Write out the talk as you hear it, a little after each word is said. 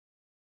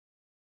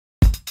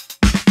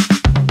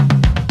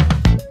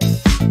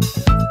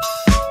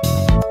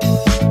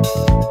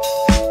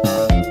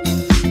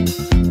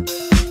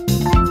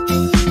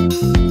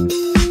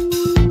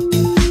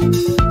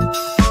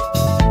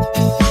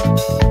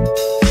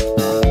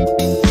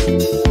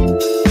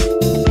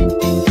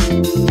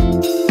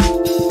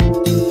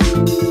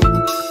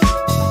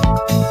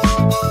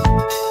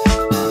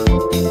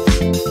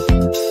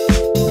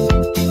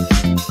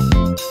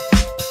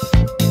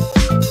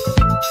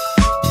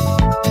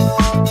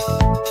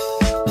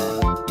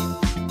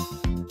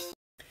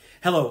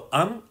Hello,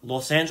 I'm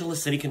Los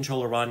Angeles City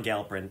Controller Ron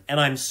Galperin, and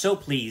I'm so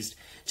pleased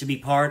to be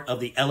part of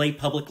the LA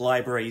Public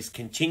Library's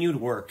continued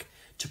work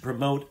to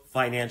promote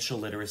financial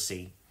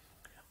literacy.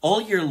 All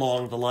year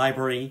long, the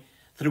library,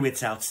 through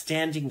its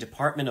outstanding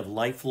Department of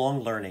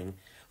Lifelong Learning,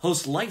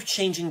 hosts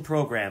life-changing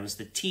programs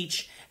that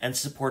teach and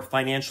support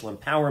financial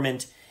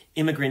empowerment,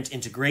 immigrant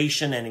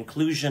integration and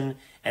inclusion,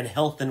 and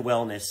health and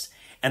wellness.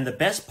 And the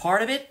best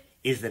part of it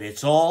is that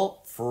it's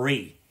all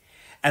free.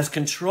 As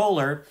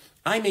controller,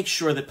 I make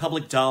sure that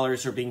public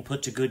dollars are being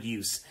put to good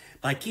use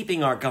by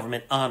keeping our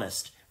government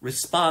honest,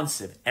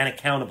 responsive, and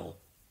accountable.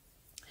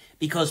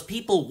 Because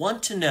people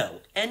want to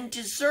know and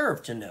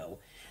deserve to know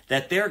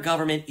that their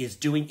government is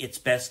doing its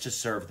best to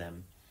serve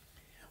them.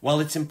 While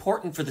it's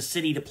important for the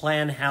city to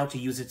plan how to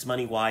use its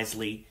money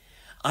wisely,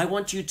 I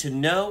want you to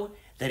know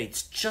that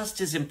it's just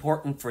as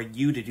important for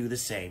you to do the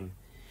same.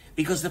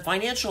 Because the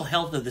financial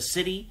health of the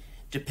city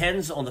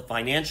depends on the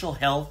financial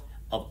health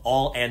of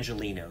all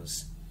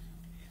Angelenos.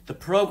 The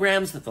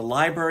programs that the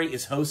library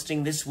is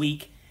hosting this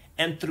week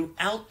and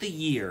throughout the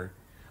year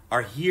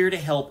are here to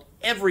help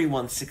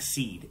everyone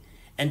succeed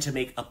and to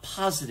make a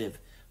positive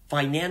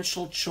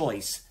financial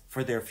choice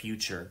for their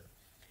future.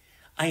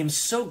 I am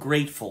so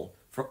grateful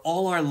for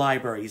all our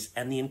libraries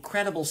and the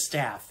incredible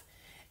staff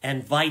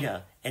and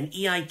VITA and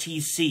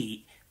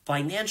EITC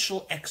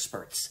financial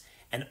experts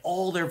and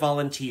all their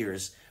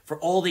volunteers for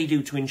all they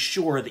do to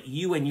ensure that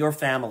you and your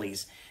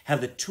families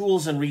have the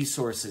tools and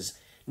resources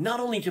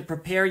not only to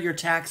prepare your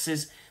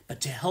taxes,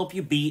 but to help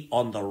you be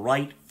on the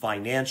right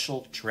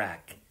financial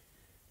track.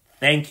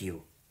 Thank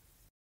you.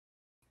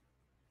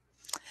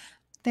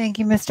 Thank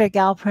you, Mr.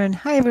 Galperin.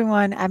 Hi,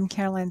 everyone. I'm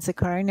Caroline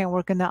Zakari, and I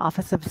work in the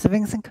Office of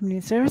Civics and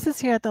Community Services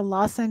here at the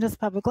Los Angeles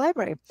Public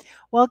Library.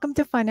 Welcome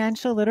to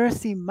Financial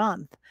Literacy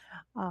Month.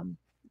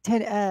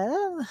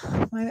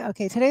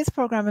 Today's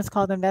program is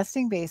called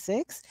Investing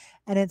Basics,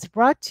 and it's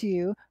brought to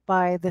you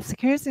by the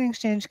Securities and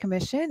Exchange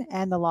Commission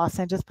and the Los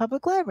Angeles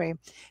Public Library.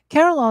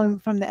 Carol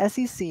from the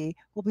SEC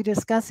will be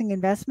discussing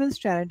investment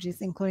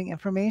strategies, including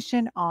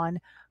information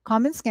on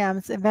common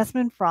scams,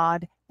 investment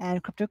fraud,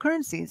 and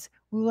cryptocurrencies.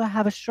 We will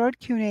have a short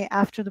Q&A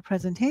after the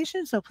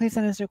presentation, so please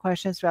send us your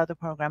questions throughout the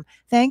program.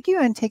 Thank you,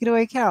 and take it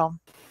away, Carol.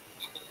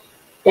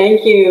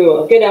 Thank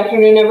you. Good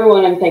afternoon,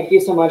 everyone, and thank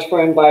you so much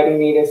for inviting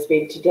me to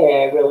speak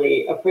today. I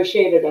really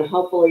appreciate it and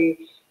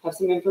hopefully have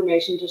some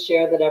information to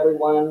share that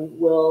everyone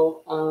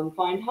will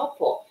find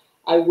helpful.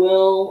 I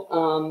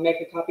will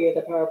make a copy of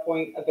the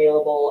PowerPoint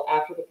available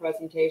after the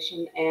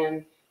presentation,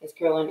 and as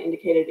Caroline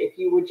indicated, if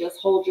you would just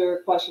hold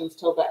your questions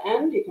till the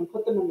end, you can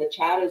put them in the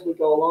chat as we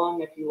go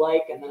along if you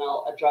like, and then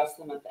I'll address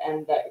them at the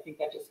end. I think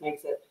that just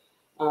makes it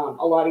a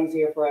lot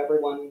easier for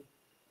everyone,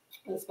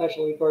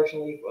 especially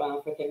virtually,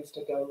 for things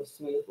to go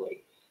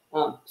smoothly.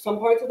 Some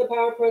parts of the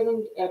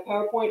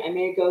PowerPoint I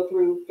may go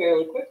through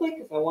fairly quickly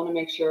because I want to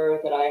make sure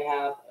that I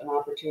have an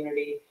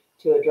opportunity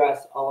to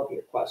address all of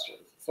your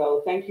questions.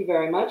 So thank you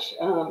very much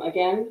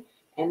again,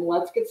 and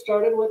let's get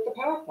started with the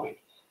PowerPoint.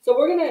 So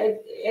we're going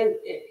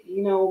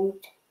to,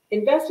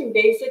 investing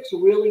basics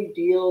really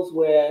deals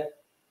with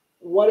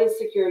what does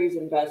securities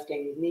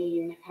investing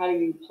mean? How do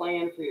you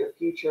plan for your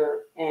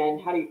future? And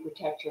how do you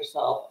protect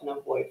yourself and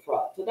avoid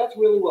fraud? So that's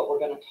really what we're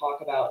going to talk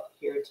about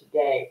here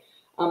today.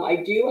 I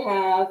do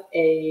have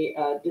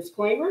a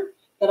disclaimer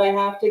that I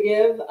have to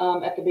give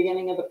at the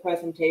beginning of the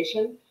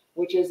presentation,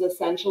 which is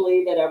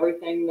essentially that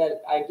everything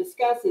that I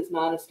discuss is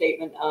not a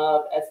statement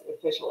of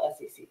official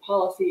SEC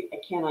policy. I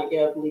cannot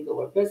give legal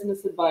or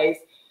business advice.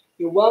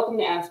 You're welcome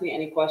to ask me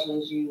any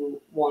questions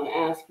you want to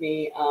ask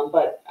me,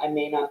 but I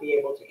may not be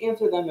able to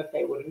answer them if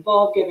they would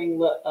involve giving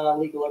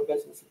legal or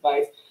business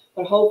advice,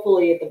 but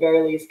hopefully at the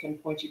very least can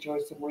point you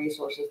towards some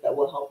resources that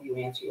will help you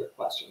answer your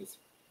questions.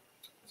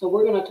 So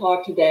we're going to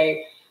talk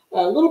today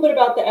a little bit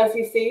about the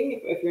SEC,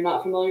 if you're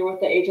not familiar with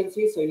the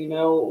agency, so you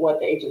know what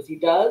the agency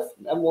does,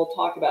 and we'll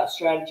talk about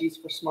strategies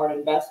for smart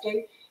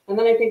investing. And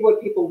then I think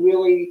what people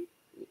really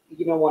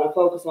want to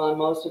focus on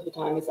most of the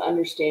time is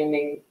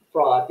understanding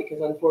fraud,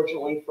 because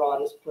unfortunately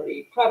fraud is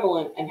pretty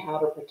prevalent, and how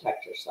to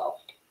protect yourself.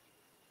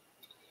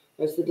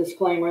 There's the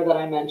disclaimer that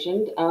I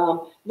mentioned. A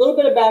little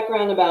bit of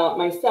background about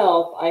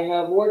myself. I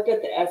have worked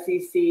at the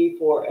SEC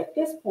for, at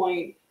this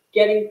point,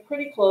 getting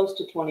pretty close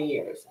to 20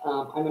 years.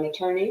 I'm an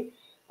attorney.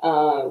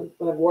 I've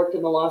worked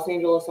in the Los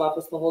Angeles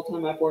office the whole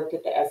time I've worked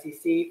at the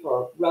SEC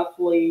for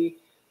roughly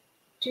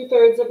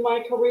 2/3 of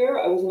my career.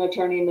 I was an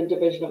attorney in the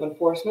Division of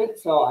Enforcement,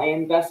 so I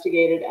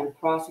investigated and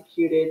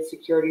prosecuted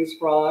securities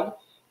fraud.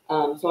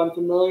 So I'm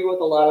familiar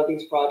with a lot of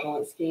these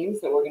fraudulent schemes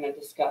that we're going to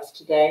discuss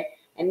today.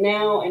 And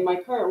now in my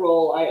current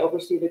role, I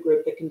oversee the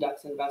group that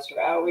conducts investor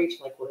outreach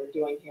like we're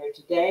doing here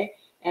today,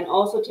 and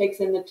also takes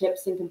in the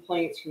tips and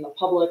complaints from the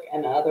public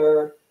and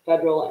other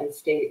federal and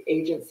state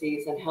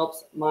agencies, and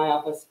helps my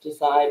office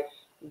decide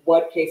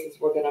what cases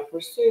we're going to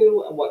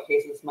pursue and what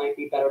cases might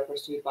be better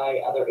pursued by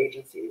other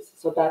agencies.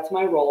 So that's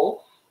my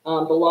role.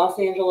 The Los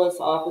Angeles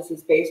office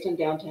is based in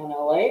downtown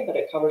LA, but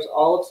it covers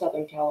all of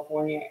Southern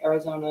California,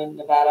 Arizona,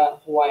 Nevada,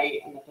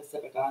 Hawaii, and the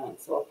Pacific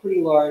Islands, so a pretty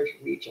large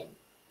region.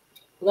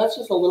 So that's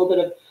just a little bit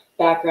of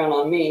background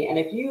on me. And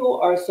if you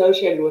are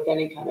associated with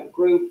any kind of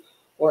group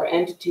or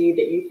entity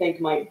that you think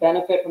might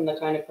benefit from the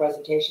kind of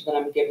presentation that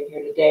I'm giving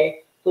here today,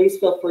 please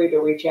feel free to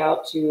reach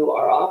out to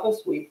our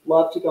office. We'd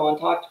love to go and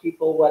talk to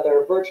people,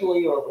 whether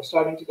virtually or we're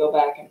starting to go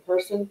back in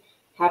person.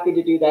 Happy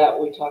to do that.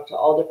 We talk to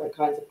all different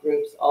kinds of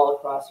groups all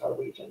across our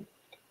region.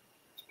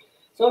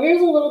 So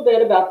here's a little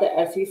bit about the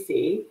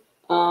SEC.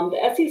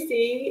 The SEC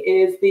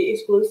is the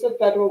exclusive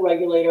federal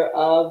regulator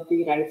of the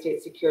United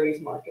States securities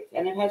markets,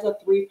 and it has a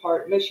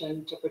three-part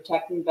mission to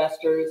protect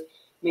investors,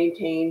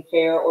 maintain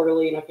fair,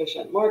 orderly, and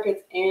efficient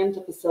markets, and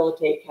to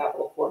facilitate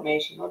capital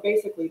formation, or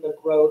basically the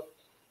growth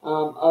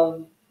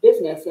of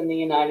business in the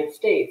United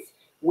States.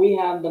 We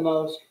have the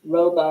most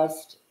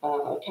robust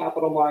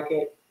capital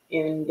market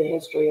in the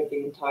history of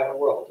the entire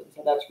world, and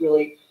so that's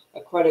really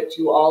a credit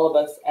to all of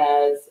us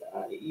as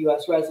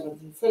U.S.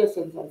 residents and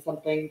citizens, and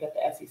something that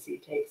the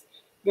SEC takes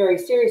very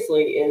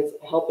seriously is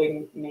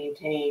helping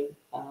maintain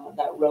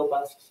that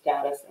robust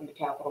status in the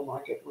capital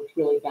market, which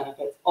really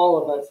benefits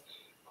all of us,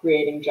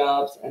 creating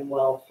jobs and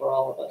wealth for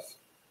all of us.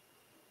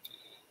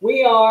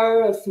 We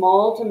are a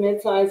small to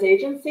mid-sized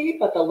agency,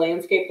 but the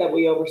landscape that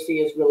we oversee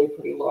is really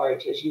pretty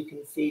large. As you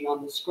can see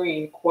on the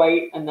screen,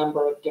 quite a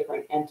number of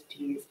different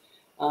entities,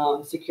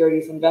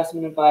 securities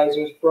investment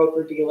advisors,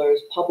 broker-dealers,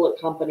 public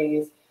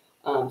companies,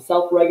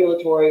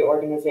 self-regulatory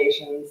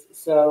organizations.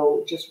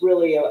 So just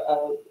really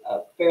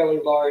a fairly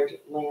large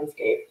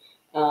landscape.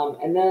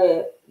 And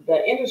the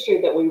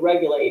industry that we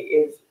regulate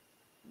is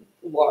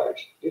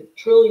large,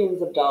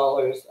 trillions of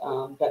dollars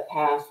that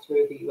pass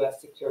through the U.S.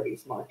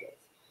 securities markets.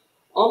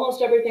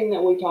 Almost everything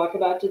that we talk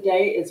about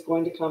today is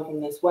going to come from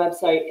this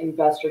website,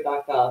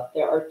 investor.gov.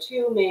 There are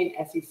two main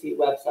SEC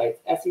websites,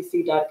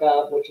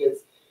 sec.gov, which is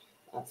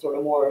sort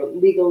of more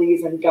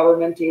legalese and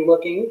governmenty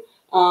looking,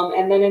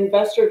 and then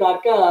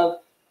investor.gov,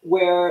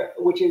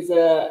 which is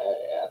a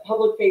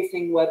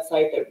public-facing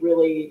website that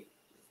really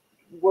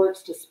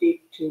works to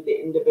speak to the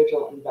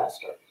individual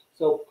investor.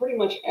 So pretty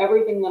much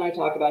everything that I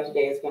talk about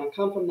today is going to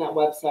come from that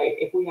website.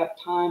 If we have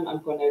time,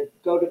 I'm going to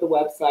go to the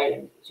website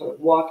and sort of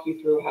walk you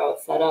through how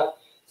it's set up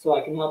so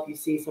I can help you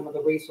see some of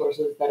the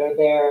resources that are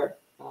there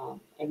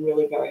and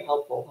really very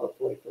helpful,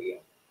 hopefully, for you.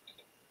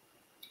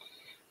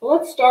 Well,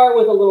 let's start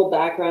with a little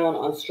background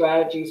on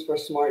strategies for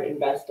smart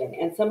investing.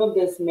 And some of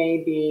this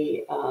may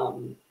be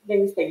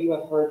things that you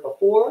have heard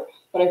before,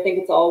 but I think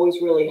it's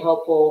always really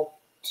helpful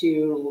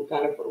to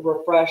kind of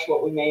refresh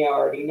what we may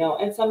already know.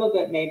 And some of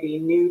it may be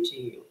new to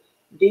you.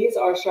 These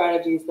are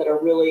strategies that are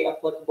really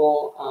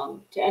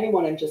applicable to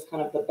anyone and just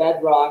kind of the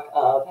bedrock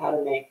of how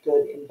to make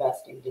good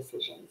investing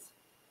decisions.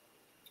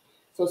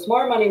 So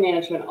smart money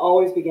management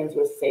always begins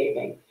with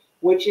saving,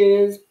 which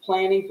is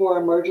planning for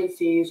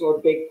emergencies or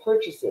big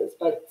purchases.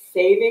 But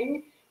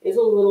saving is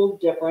a little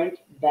different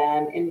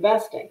than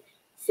investing.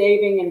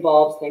 Saving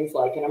involves things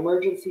like an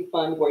emergency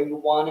fund where you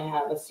want to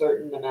have a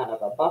certain amount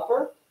of a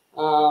buffer.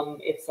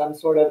 If some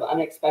sort of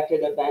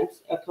unexpected event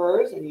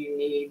occurs and you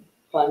need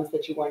funds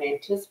that you weren't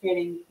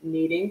anticipating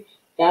needing,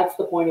 that's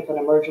the point of an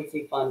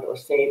emergency fund or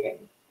saving.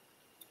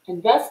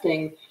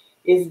 Investing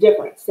is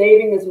different.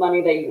 Saving is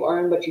money that you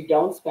earn but you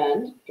don't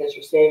spend because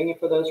you're saving it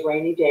for those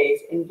rainy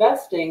days.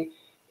 Investing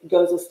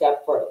goes a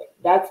step further.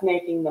 That's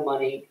making the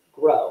money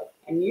grow.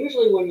 And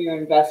usually when you're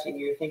investing,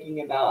 you're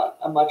thinking about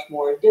a much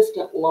more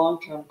distant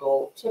long-term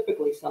goal,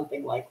 typically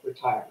something like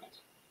retirement.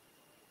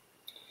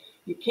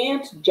 You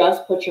can't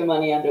just put your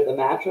money under the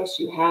mattress.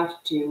 You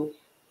have to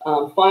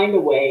find a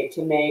way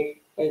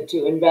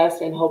to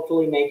invest and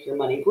hopefully make your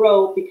money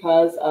grow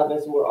because of,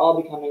 as we're all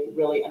becoming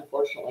really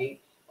unfortunately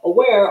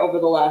aware over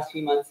the last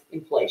few months,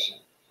 inflation.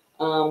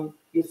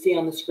 You see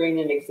on the screen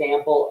an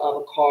example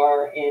of a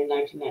car in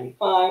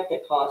 1995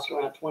 that cost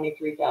around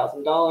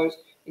 $23,000.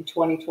 In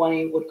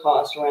 2020 would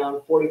cost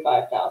around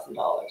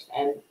 $45,000.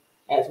 And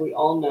as we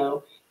all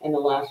know, in the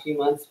last few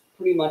months,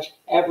 pretty much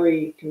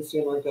every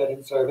consumer good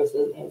and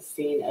services has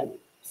seen a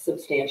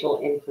substantial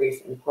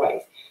increase in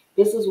price.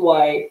 This is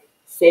why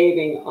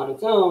saving on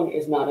its own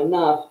is not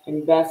enough.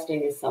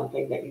 Investing is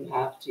something that you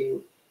have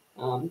to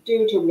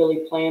do to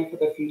really plan for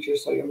the future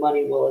so your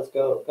money will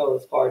go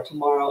as far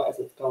tomorrow as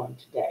it's going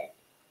today.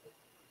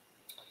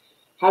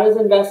 How does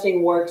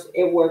investing work?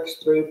 It works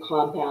through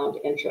compound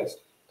interest.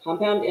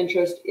 Compound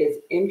interest is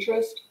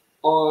interest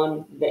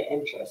on the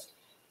interest.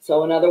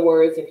 So in other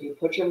words, if you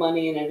put your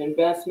money in an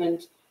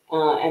investment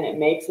and it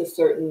makes a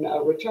certain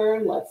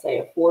return, let's say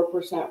a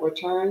 4%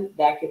 return,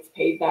 that gets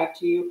paid back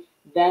to you,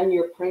 then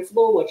your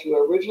principal, what you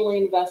originally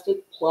invested,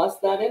 plus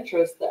that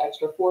interest, the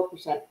extra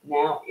 4%,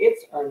 now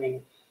it's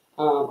earning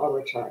a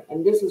return.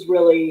 And this is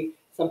really,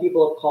 some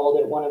people have called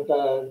it one of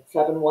the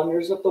 7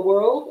 wonders of the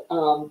world.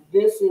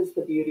 This is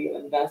the beauty of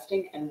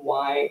investing and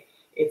why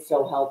it's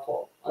so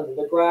helpful.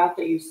 The graph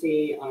that you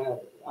see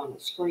on the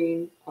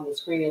screen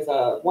is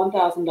a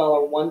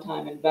 $1,000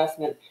 one-time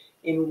investment.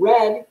 In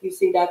red, you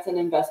see that's an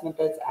investment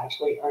that's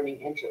actually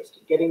earning interest,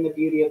 getting the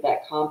beauty of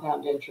that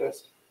compound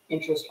interest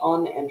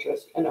on the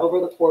interest. And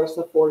over the course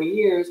of 40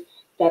 years,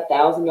 that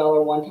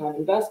 $1,000 one-time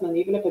investment,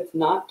 even if it's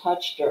not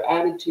touched or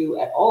added to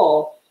at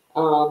all,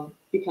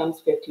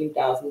 becomes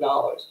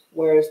 $15,000,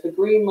 whereas the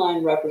green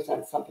line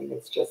represents something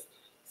that's just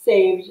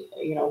saved,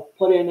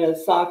 put in a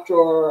sock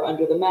drawer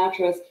under the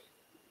mattress.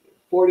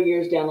 40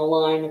 years down the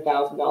line,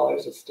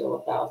 $1,000 is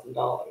still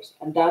 $1,000.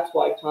 And that's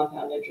why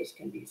compound interest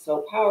can be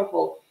so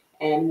powerful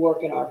and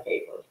work in our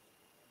favor.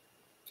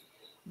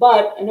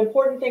 But an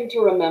important thing to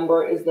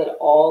remember is that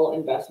all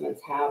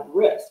investments have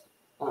risk,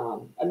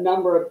 a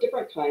number of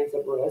different kinds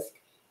of risk,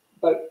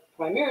 but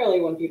primarily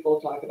when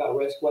people talk about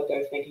risk, what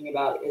they're thinking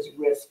about is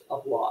risk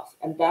of loss.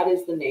 And that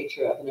is the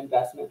nature of an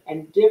investment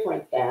and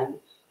different than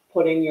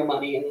putting your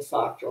money in the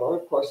sock drawer.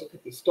 Of course, it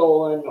could be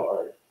stolen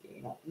or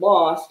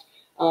lost,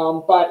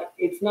 but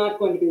it's not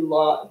going to be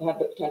have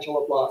the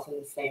potential of loss in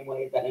the same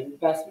way that an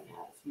investment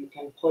has. You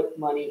can put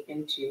money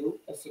into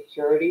a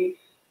security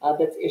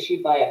that's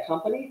issued by a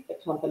company. The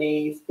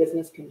company's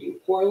business can do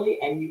poorly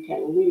and you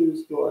can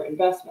lose your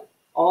investment.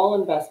 All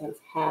investments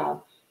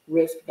have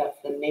risk. That's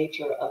the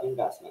nature of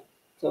investment.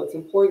 So it's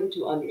important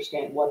to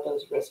understand what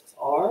those risks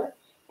are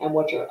and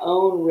what your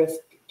own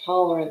risk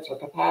tolerance or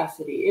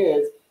capacity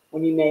is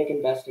when you make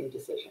investing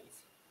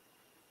decisions.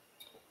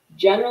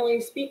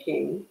 Generally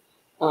speaking,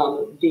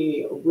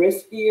 the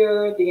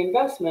riskier the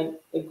investment,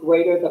 the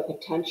greater the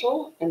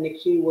potential, and the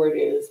key word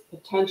is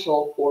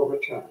potential for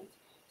returns.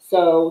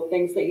 So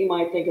things that you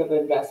might think of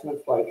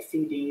investments like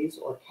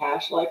CDs or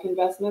cash-like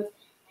investments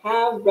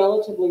have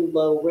relatively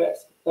low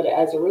risk, but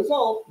as a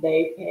result,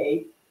 they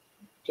pay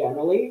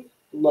generally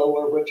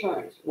lower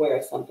returns,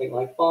 whereas something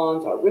like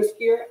bonds are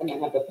riskier and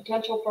then have the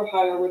potential for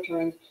higher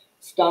returns,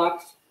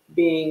 stocks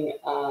being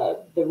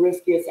the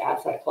riskiest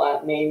asset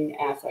class, main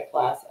asset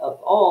class of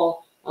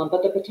all,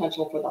 but the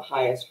potential for the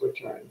highest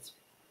returns.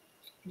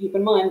 Keep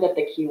in mind that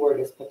the key word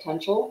is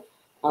potential.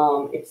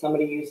 If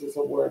somebody uses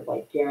a word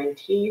like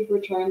guaranteed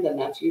return, then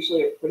that's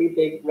usually a pretty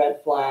big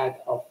red flag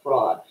of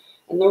fraud.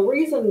 And the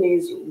reason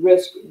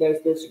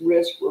there's this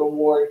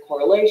risk-reward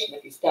correlation,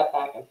 if you step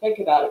back and think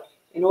about it,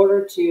 in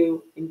order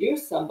to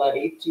induce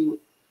somebody to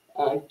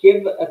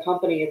give a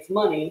company its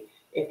money,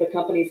 if the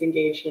company's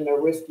engaged in a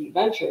risky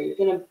venture, you're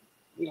going to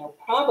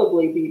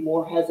probably be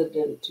more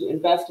hesitant to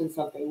invest in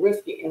something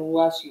risky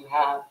unless you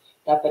have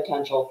that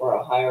potential for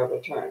a higher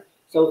return.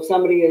 So if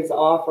somebody is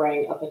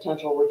offering a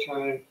potential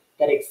return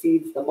that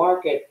exceeds the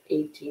market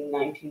 18,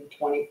 19,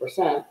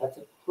 20%, that's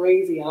a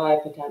crazy high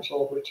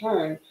potential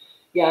return.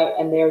 Yeah,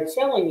 and they're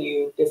telling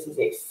you this is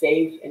a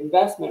safe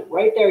investment.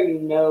 Right there, you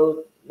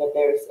know that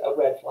there's a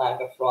red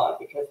flag of fraud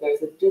because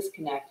there's a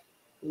disconnect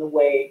in the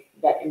way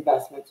that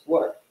investments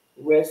work.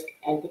 Risk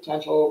and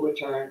potential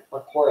return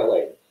are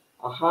correlated.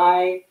 A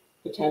high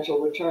potential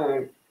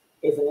return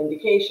is an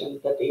indication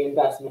that the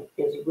investment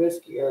is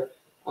riskier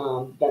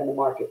than the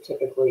market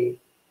typically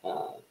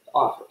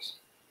offers.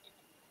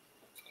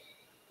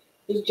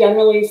 Just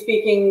generally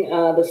speaking,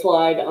 the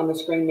slide on the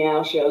screen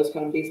now shows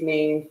kind of these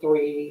main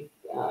three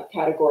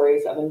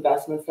categories of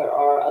investments. There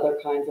are other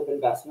kinds of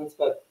investments,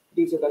 but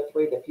these are the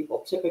three that people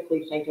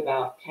typically think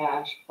about: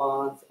 cash,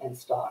 bonds, and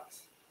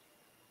stocks.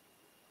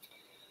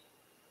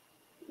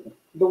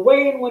 The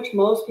way in which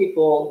most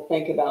people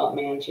think about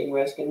managing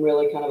risk and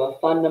really kind of a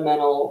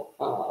fundamental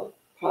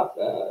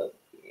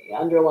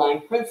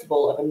underlying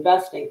principle of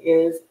investing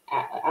is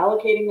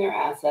allocating their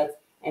assets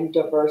and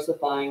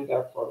diversifying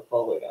their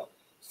portfolio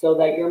so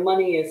that your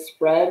money is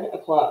spread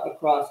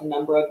across a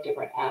number of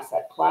different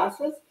asset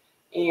classes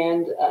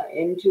and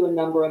into a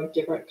number of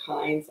different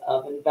kinds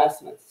of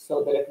investments,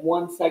 so that if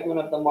one segment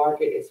of the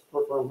market is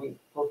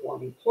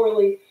performing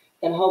poorly,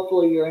 then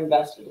hopefully you're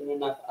invested in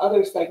enough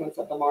other segments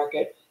of the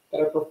market that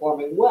are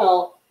performing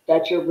well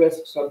that your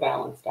risks are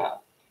balanced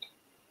out.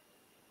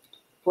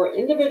 For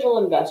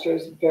individual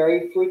investors,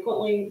 very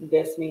frequently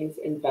this means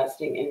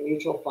investing in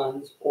mutual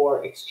funds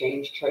or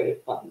exchange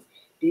traded funds.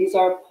 These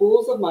are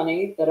pools of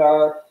money that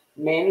are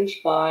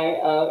managed by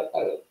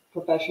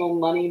professional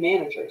money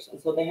managers.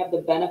 And so they have the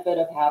benefit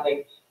of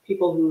having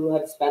people who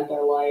have spent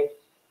their life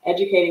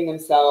educating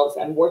themselves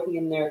and working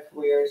in their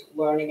careers,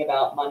 learning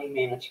about money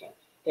management.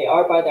 They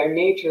are by their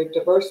nature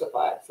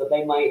diversified. So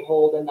they might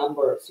hold a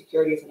number of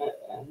securities in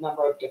a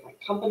number of different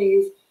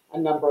companies, a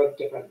number of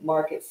different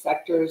market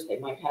sectors. They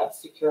might have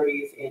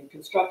securities in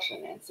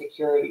construction and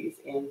securities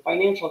in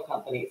financial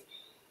companies.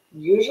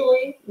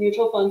 Usually,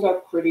 mutual funds are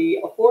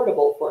pretty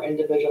affordable for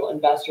individual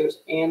investors,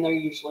 and they're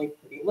usually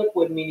pretty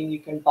liquid, meaning you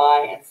can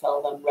buy and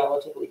sell them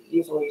relatively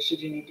easily should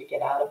you need to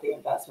get out of the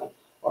investment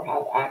or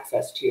have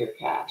access to your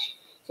cash.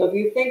 So if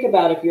you think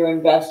about if you're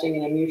investing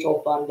in a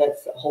mutual fund that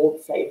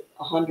holds, say,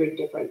 100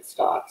 different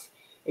stocks,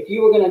 if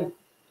you were going to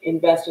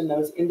invest in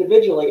those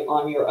individually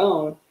on your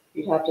own,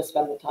 you'd have to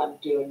spend the time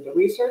doing the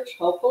research,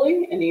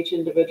 hopefully, in each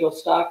individual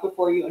stock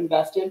before you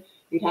invested.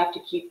 You'd have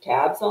to keep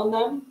tabs on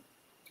them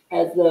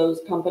as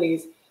those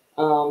companies'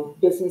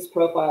 business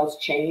profiles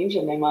change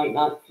and they might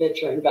not fit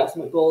your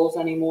investment goals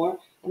anymore.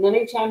 And then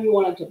anytime you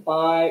wanted to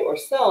buy or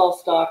sell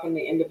stock in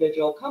the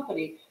individual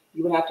company,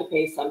 you would have to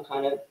pay some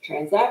kind of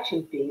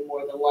transaction fee,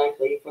 more than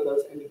likely, for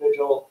those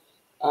individual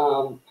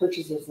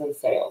purchases and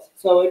sales.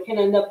 So it can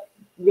end up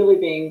really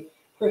being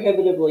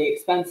prohibitively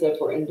expensive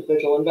for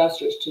individual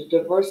investors to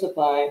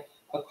diversify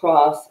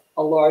across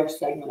a large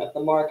segment of the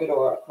market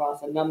or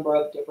across a number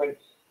of different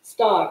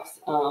stocks,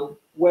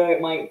 where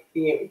it might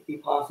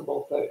be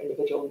possible for an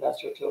individual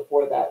investor to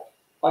afford that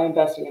by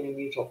investing in a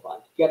mutual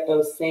fund. Get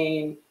those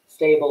same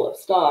stable of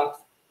stocks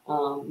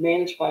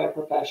managed by a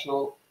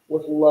professional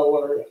with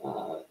lower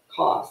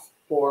costs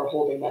for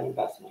holding that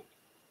investment.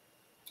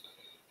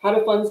 How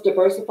do funds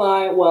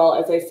diversify? Well,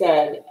 as I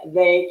said,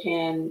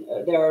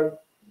 there are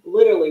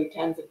literally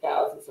tens of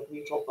thousands of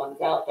mutual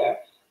funds out there,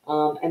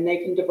 and they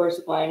can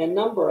diversify in a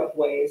number of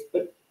ways,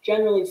 but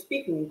generally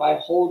speaking, by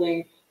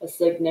holding a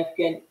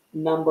significant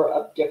number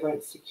of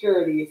different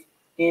securities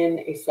in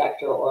a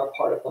sector or a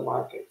part of the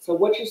market. So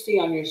what you see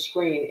on your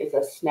screen is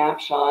a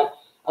snapshot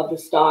of the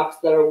stocks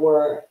that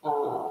were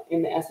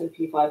in the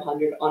S&P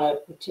 500 on a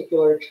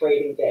particular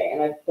trading day. And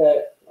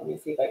let me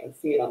see if I can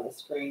see it on the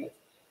screen. It's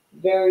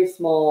very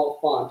small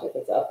font if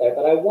it's up there,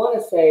 but I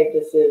want to say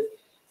this is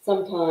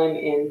sometime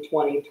in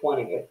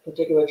 2020, a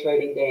particular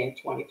trading day in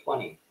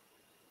 2020.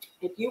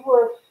 If you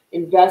were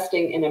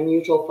investing in a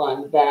mutual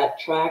fund that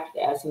tracked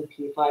the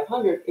S&P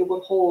 500, it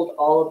would hold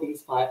all of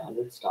these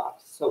 500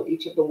 stocks. So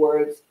each of the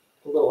words,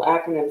 the little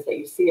acronyms that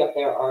you see up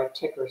there, are a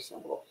ticker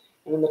symbol.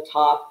 And in the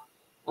top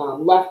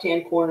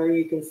left-hand corner,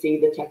 you can see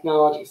the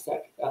technology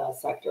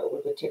sector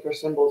with the ticker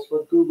symbols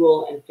for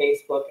Google and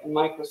Facebook and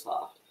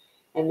Microsoft.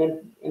 And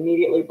then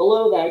immediately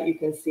below that, you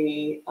can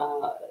see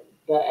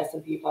the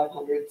S&P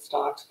 500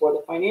 stocks for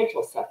the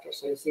financial sector.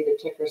 So you see the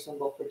ticker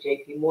symbol for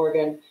JP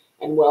Morgan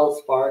and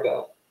Wells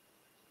Fargo.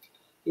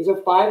 These are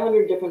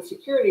 500 different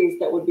securities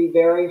that would be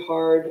very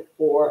hard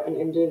for an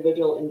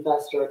individual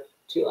investor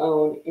to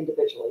own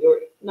individually, or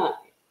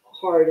not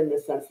hard in the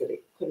sense that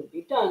it couldn't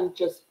be done,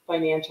 just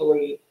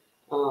financially,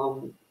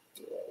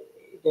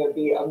 there'd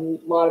be a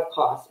lot of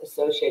costs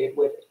associated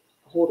with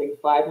holding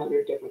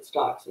 500 different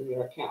stocks in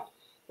your account.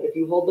 But if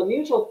you hold the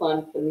mutual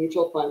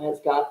fund has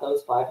got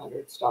those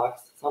 500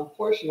 stocks, some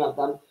portion of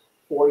them,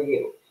 for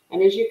you.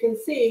 And as you can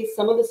see,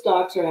 some of the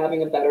stocks are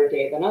having a better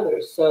day than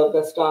others. So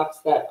the stocks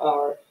that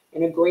are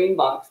in a green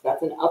box,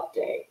 that's an up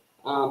day.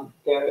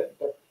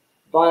 The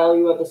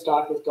value of the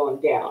stock is going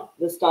down.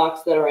 The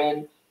stocks that are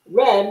in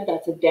red,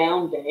 that's a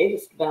down day.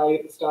 The value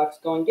of the stock's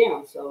going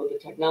down. So the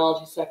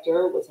technology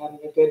sector was having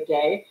a good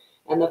day,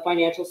 and the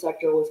financial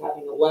sector was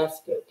having a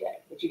less good day.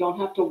 But you don't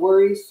have to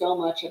worry so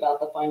much about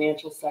the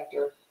financial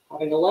sector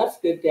having a less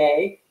good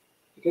day,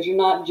 because you're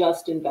not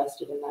just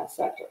invested in that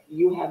sector.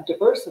 You have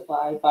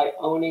diversified by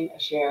owning a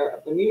share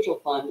of the mutual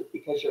fund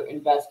because you're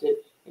invested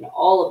in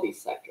all of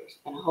these sectors.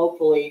 And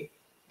hopefully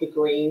the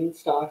green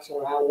stocks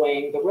are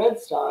outweighing the red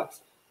stocks,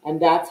 and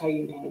that's how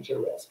you manage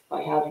your risk,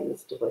 by having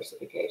this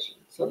diversification.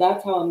 So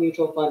that's how a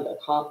mutual fund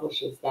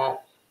accomplishes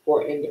that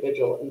for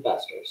individual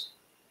investors.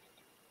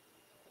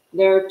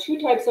 There are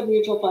two types of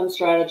mutual fund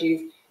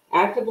strategies: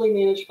 actively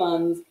managed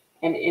funds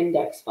and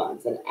index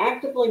funds. An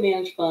actively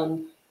managed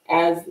fund,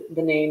 as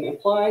the name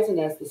implies and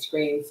as the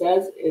screen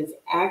says, is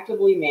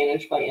actively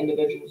managed by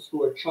individuals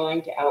who are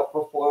trying to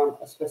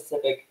outperform a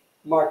specific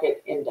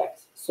market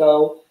index.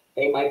 So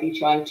they might be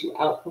trying to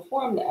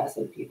outperform the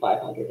S&P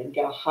 500 and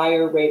get a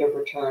higher rate of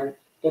return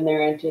than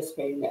they're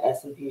anticipating the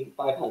S&P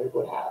 500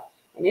 would have.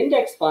 An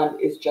index fund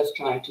is just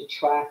trying to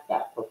track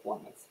that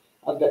performance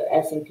of the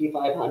S&P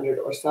 500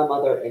 or some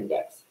other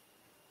index.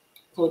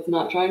 So it's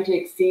not trying to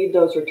exceed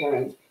those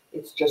returns.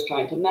 It's just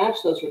trying to match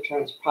those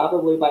returns,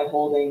 probably by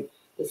holding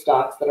the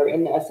stocks that are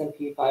in the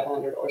S&P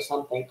 500 or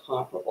something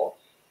comparable.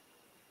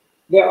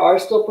 There are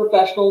still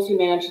professionals who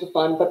manage the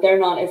fund, but they're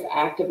not as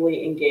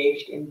actively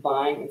engaged in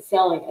buying and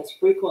selling as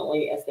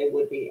frequently as they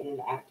would be in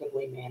an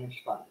actively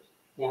managed fund.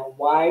 Now,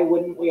 why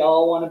wouldn't we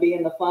all want to be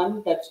in the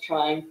fund that's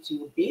trying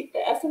to beat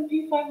the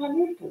S&P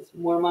 500? Because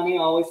more money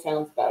always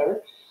sounds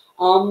better.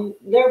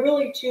 There are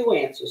really two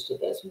answers to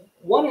this.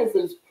 One is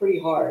that it's pretty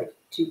hard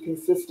to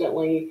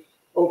consistently,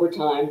 over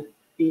time,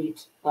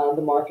 beat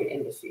the market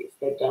indices.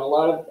 They've done a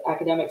lot of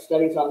academic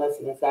studies on this,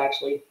 and it's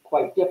actually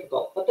quite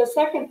difficult. But the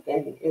second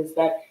thing is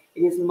that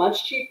it is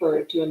much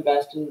cheaper to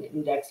invest in an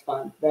index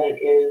fund than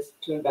it is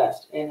to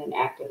invest in an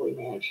actively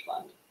managed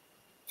fund.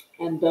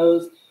 And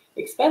those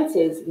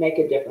expenses make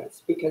a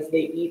difference because they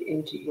eat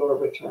into your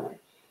return.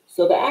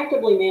 So the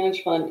actively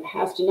managed fund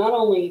has to not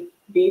only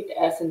beat the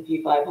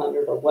S&P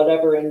 500 or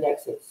whatever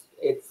index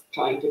it's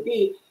trying to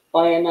beat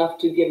by enough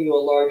to give you a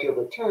larger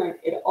return,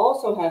 it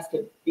also has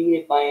to beat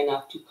it by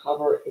enough to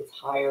cover its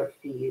higher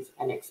fees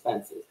and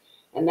expenses.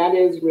 And that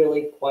is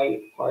really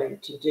quite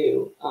hard to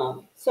do.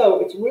 So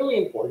it's really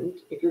important,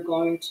 if you're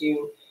going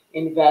to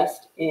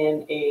invest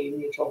in a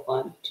mutual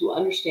fund, to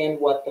understand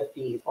what the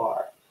fees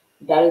are.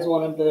 That is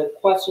one of the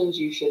questions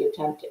you should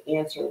attempt to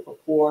answer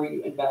before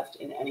you invest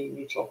in any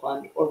mutual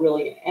fund, or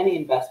really in any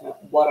investment.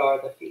 What are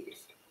the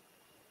fees?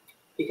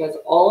 Because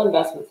all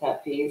investments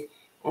have fees,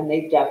 and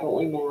they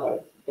definitely matter.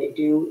 They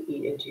do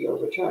eat into your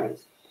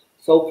returns.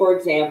 So for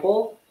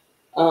example,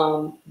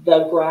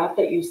 the graph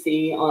that you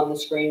see on the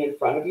screen in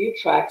front of you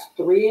tracks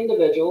 3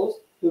 individuals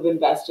who've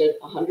invested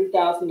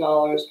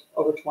 $100,000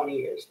 over 20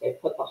 years. They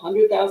put the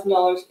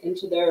 $100,000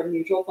 into their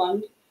mutual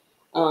fund.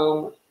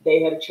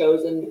 They have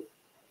chosen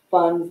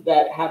funds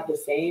that have the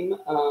same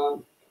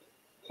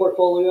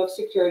portfolio of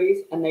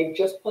securities, and they've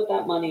just put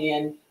that money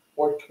in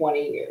for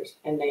 20 years,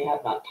 and they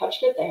have not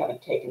touched it. They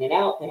haven't taken it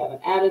out. They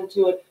haven't added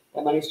to it.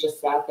 That money's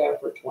just sat there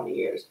for 20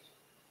 years.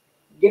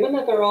 Given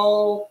that they're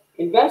all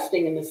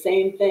investing in the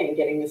same thing,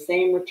 getting the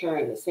same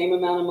return, the same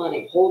amount of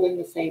money, holding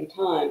the same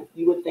time,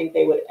 you would think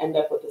they would end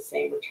up with the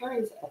same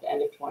returns at the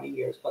end of 20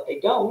 years, but they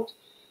don't,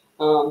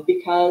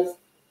 because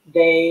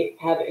they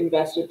have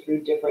invested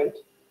through different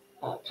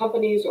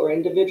companies or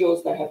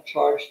individuals that have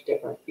charged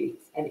different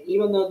fees. And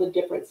even though the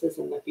differences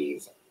in the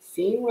fees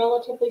seem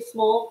relatively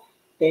small,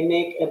 they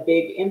make a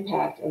big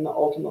impact in the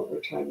ultimate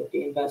return that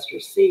the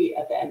investors see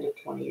at the end of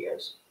 20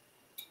 years.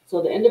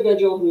 So the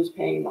individual who's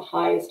paying the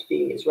highest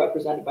fee is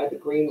represented by the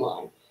green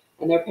line,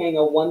 and they're paying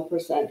a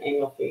 1%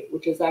 annual fee,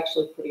 which is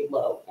actually pretty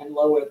low and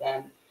lower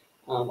than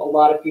a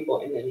lot of people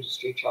in the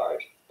industry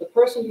charge. The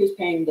person who's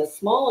paying the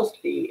smallest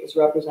fee is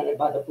represented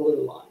by the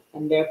blue line,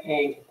 and they're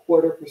paying a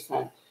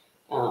 0.25%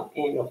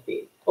 annual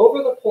fee.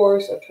 Over the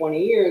course of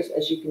 20 years,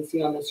 as you can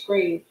see on the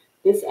screen,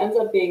 this ends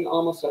up being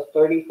almost a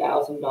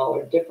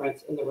 $30,000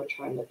 difference in the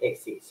return that they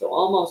see. So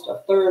almost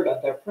a third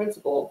of their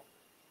principal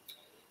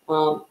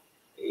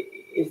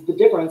is the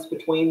difference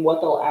between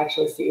what they'll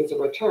actually see as a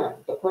return.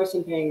 The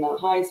person paying the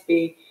highest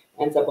fee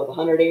ends up with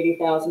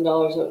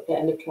 $180,000 at the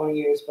end of 20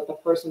 years, but the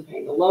person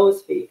paying the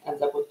lowest fee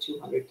ends up with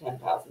 $210,000.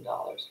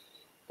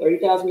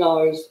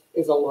 $30,000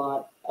 is a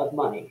lot of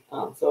money.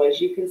 So as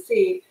you can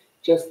see,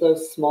 just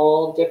those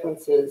small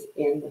differences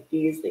in the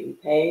fees that you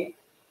pay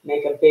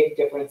make a big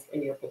difference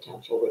in your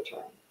potential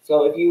return.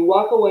 So if you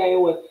walk away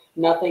with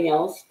nothing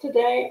else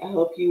today, I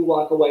hope you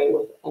walk away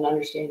with an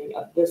understanding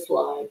of this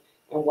slide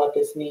and what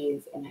this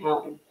means and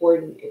how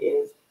important it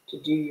is to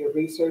do your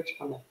research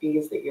on the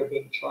fees that you're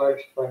being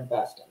charged for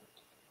investing.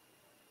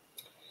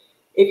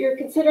 If you're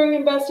considering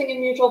investing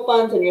in mutual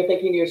funds and you're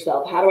thinking to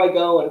yourself, how do I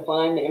go and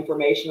find the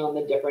information on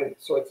the different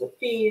sorts of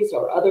fees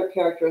or other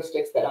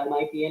characteristics that I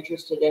might be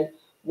interested in,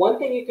 one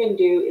thing you can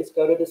do is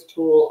go to this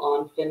tool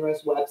on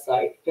FINRA's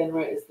website.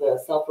 FINRA is the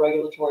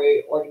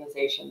self-regulatory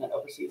organization that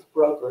oversees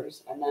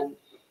brokers, and then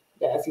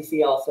the SEC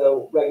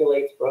also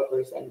regulates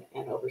brokers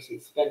and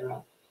oversees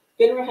FINRA.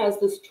 FINRA has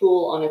this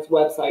tool on its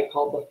website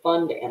called the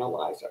Fund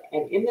Analyzer.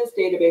 And in this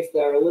database,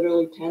 there are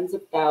literally tens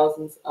of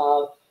thousands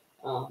of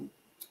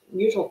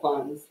mutual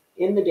funds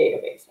in the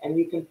database. And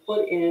you can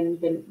put in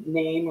the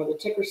name or the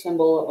ticker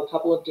symbol of a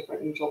couple of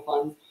different mutual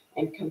funds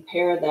and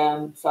compare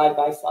them side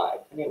by side.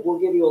 And it will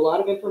give you a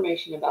lot of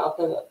information about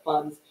the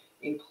funds,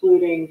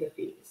 including the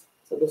fees.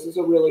 So this is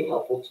a really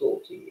helpful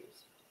tool to use.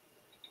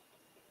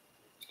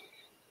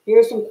 Here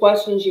are some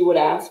questions you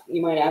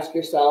might ask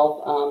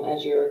yourself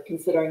as you're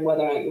considering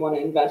whether or not you want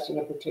to invest in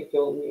a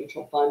particular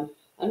mutual fund.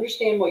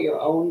 Understand what your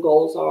own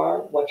goals are,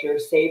 what you're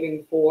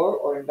saving for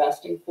or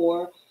investing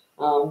for,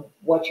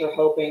 what you're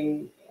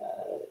hoping,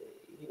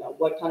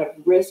 what kind of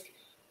risk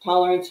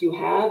tolerance you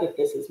have. If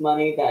this is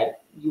money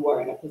that you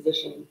are in a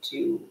position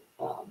to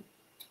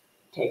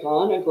take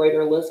on a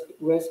greater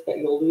risk that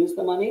you'll lose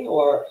the money,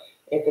 or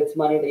if it's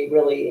money that you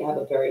really have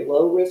a very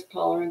low risk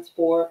tolerance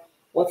for.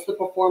 What's the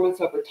performance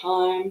over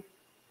time?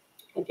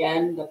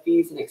 Again, the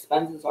fees and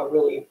expenses are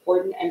really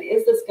important. And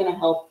is this going to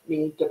help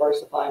me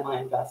diversify my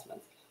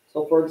investments?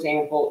 So for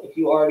example, if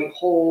you already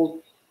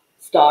hold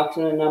stocks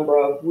in a number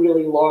of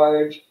really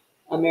large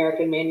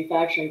American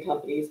manufacturing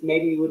companies,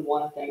 maybe you would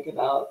want to think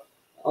about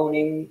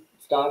owning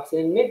stocks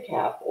in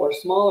mid-cap or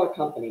smaller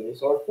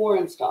companies or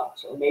foreign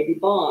stocks or maybe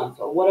bonds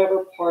or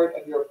whatever part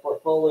of your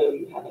portfolio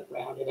you haven't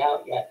rounded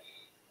out yet.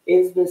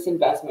 Is this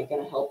investment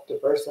going to help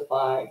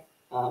diversify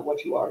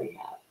what you already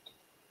have?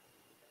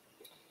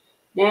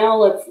 Now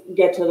let's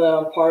get to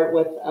the part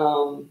with,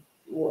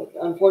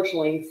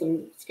 unfortunately,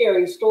 some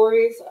scary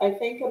stories, I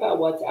think, about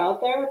what's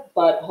out there,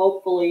 but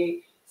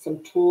hopefully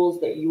some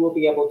tools that you will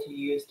be able to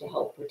use to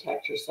help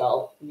protect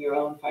yourself in your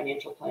own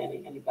financial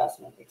planning and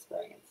investment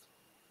experience.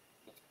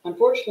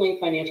 Unfortunately,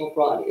 financial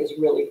fraud is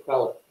really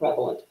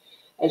prevalent.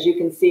 As you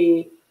can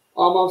see,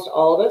 almost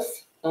all of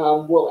us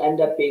will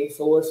end up being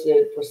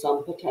solicited for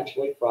some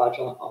potentially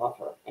fraudulent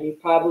offer. And you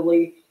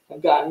probably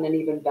have gotten an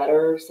even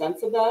better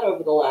sense of that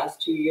over the last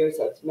 2 years,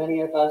 as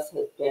many of us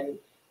have been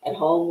at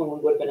home when we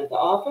would have been at the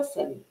office,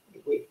 and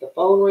the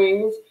phone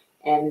rings,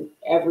 and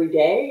every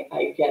day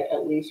I get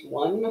at least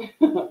one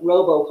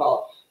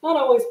robocall, not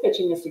always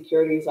pitching a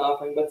securities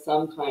offering, but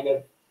some kind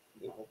of,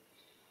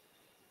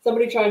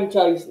 somebody trying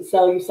to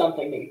sell you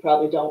something that you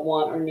probably don't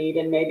want or need,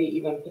 and maybe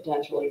even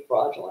potentially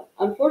fraudulent.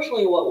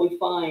 Unfortunately, what we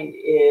find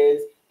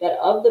is that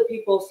of the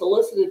people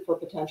solicited for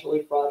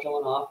potentially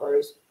fraudulent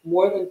offers,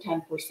 more than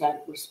 10%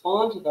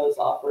 respond to those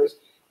offers,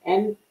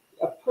 and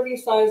a pretty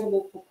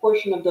sizable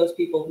proportion of those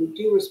people who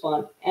do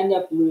respond end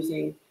up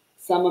losing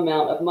some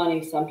amount of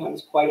money,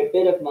 sometimes quite a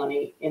bit of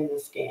money, in the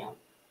scam.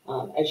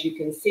 As you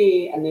can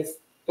see, and this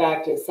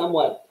fact is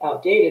somewhat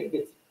outdated,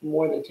 it's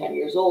more than 10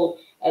 years old,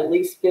 at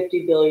least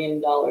 $50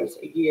 billion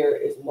a year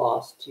is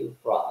lost to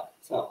fraud.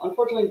 So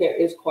unfortunately, there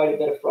is quite a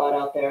bit of fraud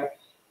out there.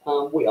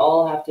 We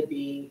all have to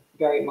be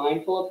very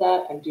mindful of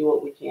that and do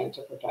what we can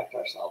to protect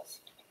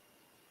ourselves.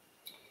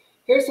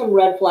 here's some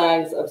red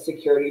flags of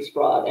securities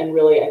fraud. And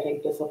really, I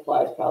think this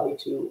applies probably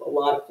to a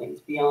lot of things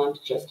beyond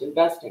just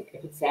investing.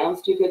 If it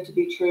sounds too good to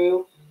be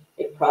true,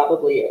 it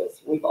probably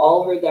is. We've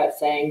all heard that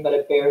saying, but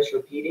it bears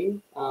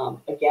repeating.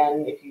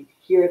 Again, if you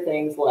hear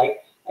things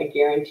like a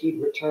guaranteed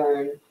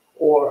return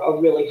or a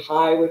really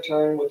high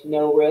return with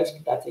no risk,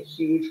 that's a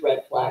huge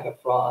red flag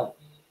of fraud.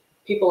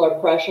 People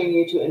are pressuring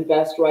you to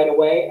invest right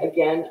away.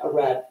 Again, a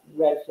red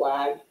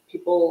flag.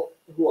 People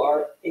who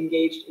are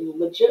engaged in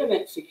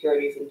legitimate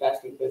securities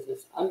investing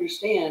business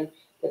understand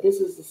that this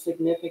is a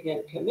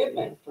significant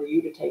commitment for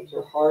you to take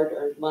your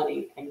hard-earned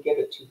money and give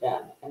it to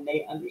them. And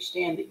they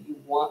understand that you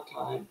want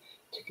time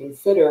to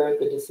consider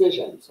the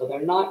decision. So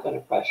they're not going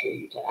to pressure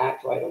you to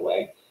act right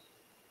away.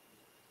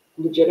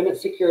 Legitimate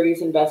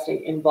securities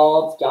investing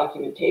involves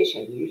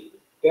documentation,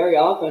 very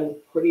often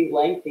pretty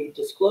lengthy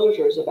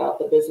disclosures about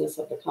the business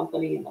of the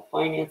company and the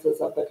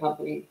finances of the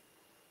company.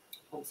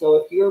 And so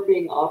if you're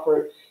being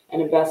offered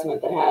an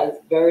investment that has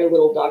very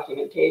little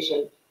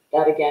documentation,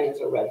 that again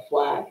is a red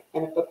flag.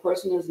 And if the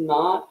person is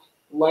not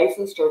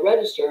licensed or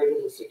registered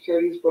as a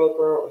securities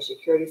broker or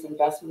securities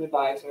investment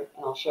advisor,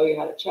 and I'll show you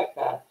how to check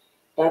that,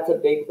 that's a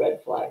big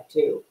red flag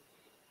too.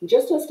 And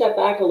just to step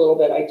back a little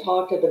bit, I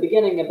talked at the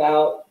beginning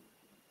about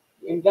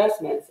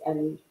investments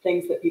and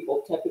things that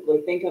people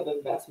typically think of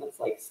investments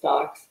like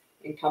stocks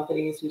in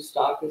companies whose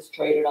stock is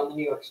traded on the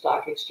New York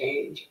Stock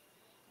Exchange,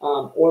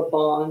 or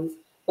bonds.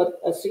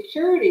 But a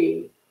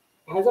security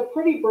has a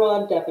pretty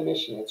broad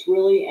definition. It's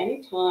really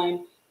any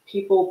time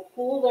people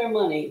pool their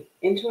money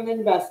into an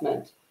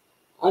investment,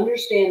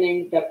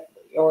 understanding that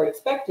or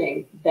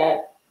expecting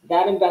that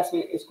that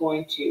investment is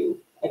going to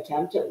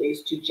attempt at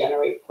least to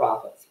generate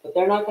profits. But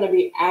they're not going to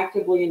be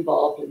actively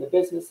involved in the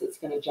business that's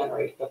going to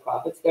generate the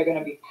profits. They're going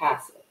to be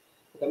passive.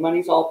 Their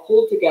money's all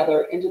pooled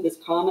together into this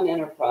common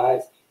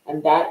enterprise,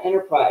 and that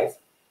enterprise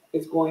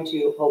is going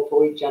to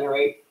hopefully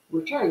generate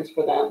returns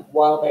for them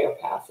while they are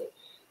passive.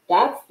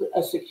 That's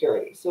a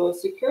security. So a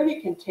security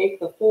can take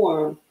the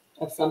form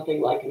of something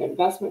like an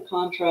investment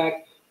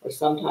contract, or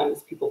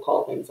sometimes people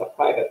call things a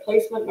private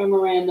placement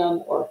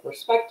memorandum or a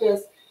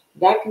prospectus.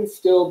 That can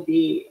still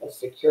be a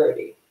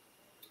security.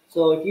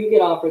 So if you get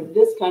offered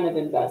this kind of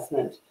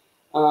investment,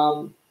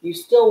 you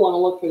still want to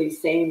look for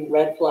these same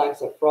red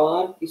flags of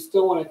fraud. You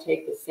still want to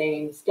take the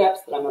same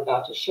steps that I'm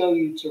about to show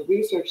you to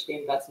research the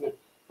investment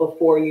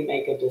before you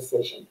make a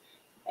decision.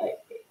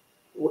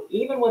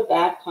 Even with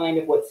that kind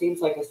of what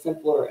seems like a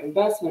simpler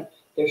investment,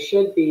 there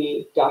should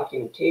be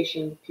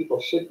documentation. People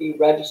should be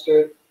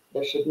registered.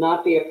 There should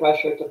not be a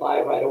pressure to buy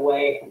right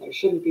away, and there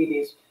shouldn't be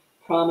these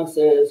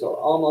promises or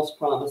almost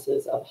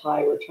promises of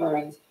high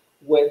returns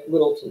with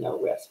little to no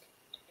risk.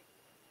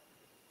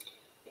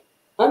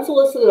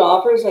 Unsolicited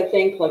offers, I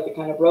think, like the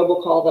kind of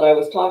robocall that I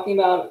was talking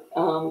about,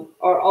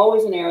 are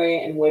always an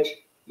area in which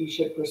you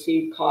should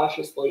proceed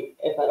cautiously,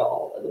 if at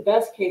all. The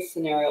best case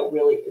scenario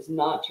really is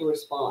not to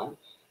respond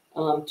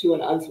to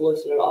an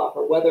unsolicited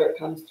offer, whether it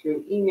comes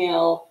through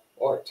email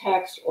or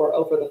text or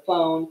over the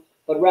phone,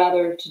 but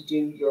rather to do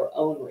your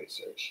own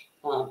research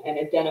and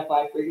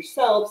identify for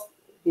yourselves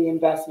the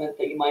investment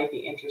that you might be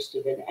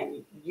interested in,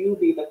 and you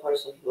be the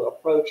person who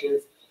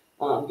approaches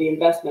the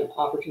investment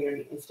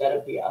opportunity instead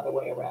of the other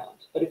way around.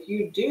 But if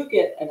you do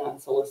get an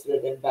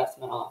unsolicited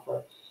investment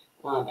offer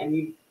and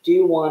you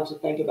do want to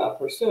think about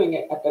pursuing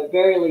it, at the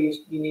very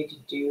least, you need to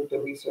do the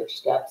research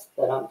steps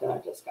that I'm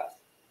going to discuss.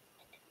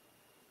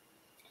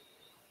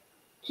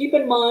 Keep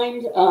in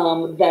mind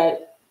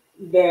that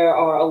there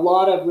are a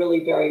lot of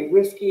really very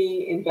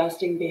risky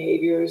investing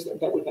behaviors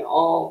that we can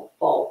all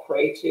fall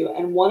prey to.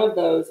 And one of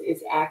those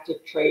is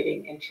active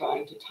trading and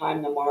trying to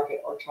time the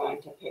market or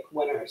trying to pick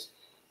winners.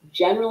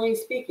 Generally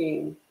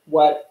speaking,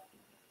 what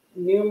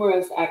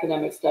numerous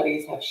academic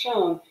studies have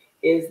shown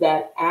is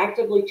that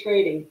actively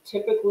trading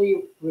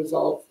typically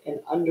results in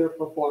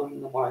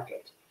underperforming the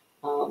market.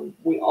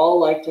 We all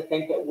like to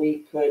think that we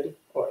could,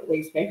 or at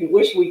least maybe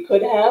wish we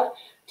could have,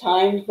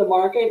 timed the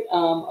market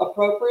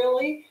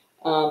appropriately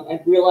and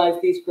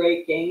realized these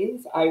great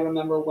gains. I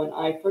remember when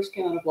I first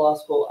came out of law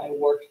school, I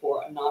worked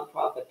for a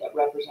nonprofit that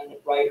represented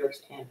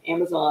writers, and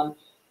Amazon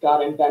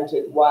got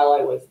invented while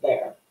I was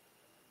there.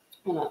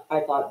 And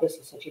I thought, this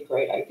is such a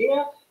great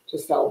idea to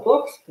sell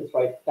books, because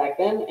right back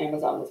then,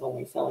 Amazon was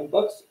only selling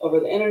books over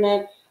the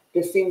internet.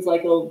 This seems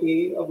like it'll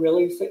be a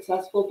really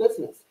successful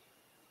business.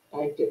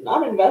 I did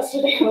not invest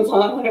in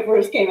Amazon when it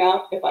first came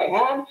out. If I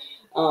had,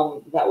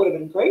 that would have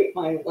been great.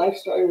 My life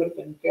story would have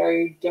been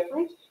very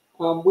different.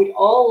 We'd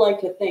all like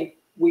to think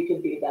we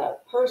could be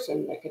that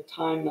person that could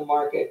time the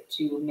market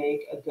to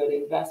make a good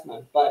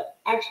investment. But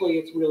actually,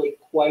 it's really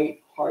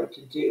quite hard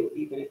to do,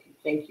 even if you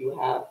think you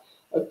have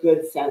a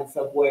good sense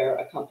of where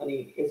a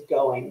company is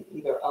going,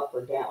 either up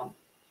or down.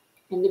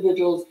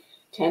 Individuals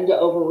tend to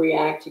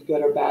overreact to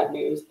good or bad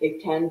news. They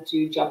tend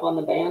to jump on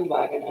the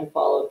bandwagon and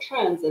follow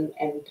trends and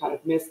kind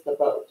of miss the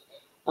boat.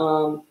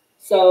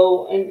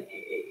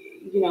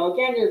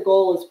 Again, your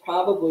goal is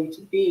probably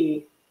to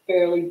be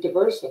fairly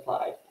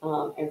diversified.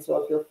 And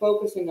so if you're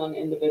focusing on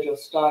individual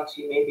stocks,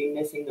 you may be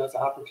missing those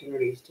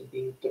opportunities to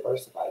be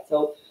diversified.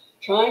 So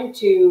trying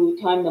to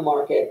time the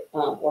market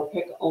or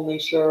pick only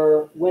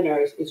sure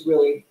winners is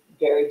really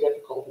very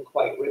difficult and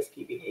quite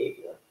risky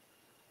behavior.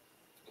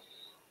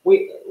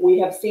 We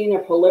have seen a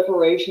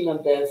proliferation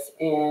of this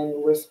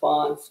in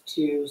response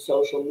to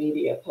social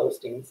media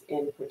postings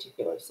in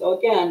particular. So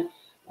again,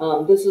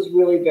 this is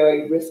really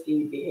very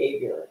risky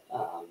behavior.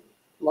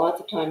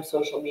 Lots of times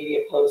social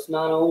media posts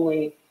not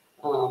only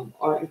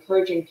are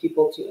encouraging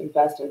people to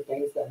invest in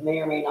things that may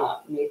or may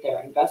not meet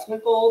their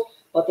investment goals,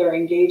 but they're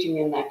engaging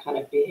in that kind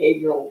of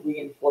behavioral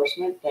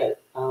reinforcement that,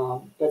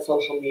 that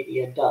social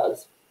media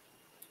does,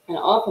 and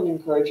often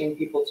encouraging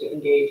people to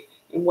engage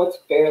in what's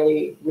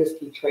fairly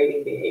risky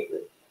trading behavior,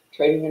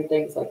 trading in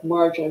things like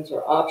margins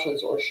or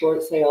options or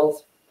short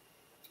sales,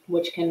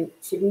 which can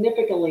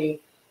significantly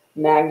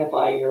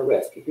magnify your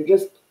risk. If you're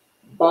just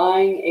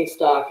buying a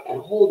stock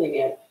and holding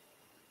it,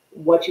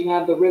 what you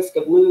have the risk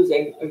of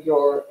losing is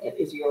your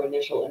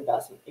initial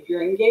investment. If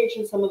you're engaged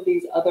in some of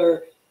these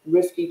other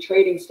risky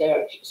trading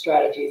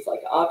strategies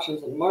like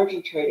options and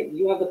margin trading,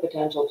 you have the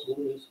potential to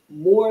lose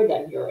more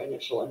than your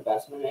initial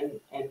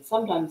investment, and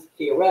sometimes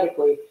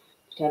theoretically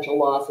potential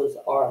losses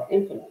are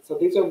infinite. So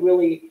these are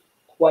really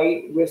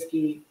quite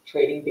risky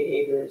trading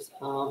behaviors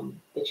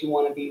that you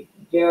want to be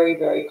very,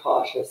 very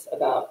cautious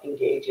about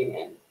engaging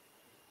in.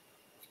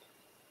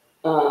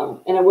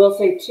 And I will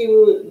say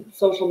too,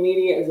 social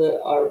media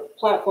are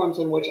platforms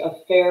in which a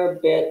fair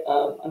bit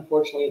of,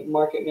 unfortunately,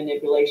 market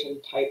manipulation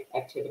type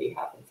activity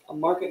happens. A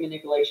market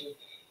manipulation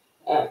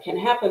can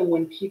happen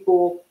when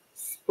people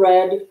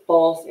spread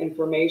false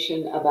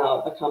information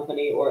about a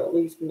company, or at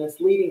least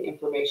misleading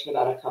information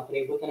about a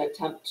company, with an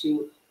attempt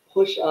to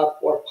push up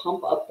or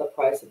pump up the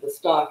price of the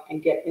stock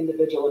and get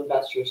individual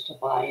investors to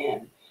buy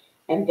in.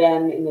 And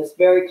then in this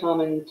very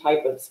common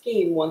type of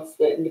scheme, once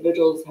the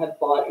individuals have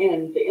bought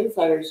in, the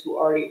insiders who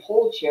already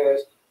hold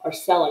shares are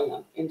selling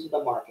them into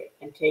the market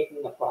and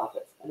taking the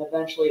profits. And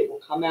eventually it will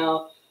come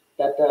out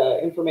that the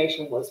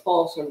information was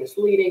false or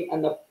misleading,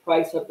 and the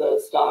price of the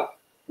stock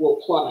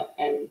will plummet,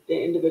 and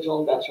the individual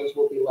investors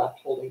will be left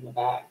holding the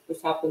bag.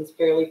 This happens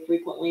fairly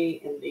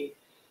frequently in the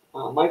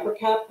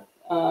microcap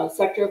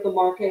sector of the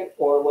market,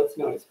 or what's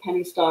known as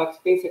penny stocks,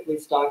 basically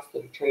stocks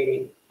that are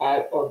trading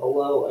at or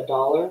below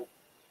 $1.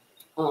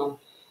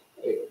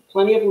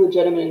 Plenty of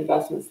legitimate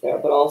investments there,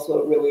 but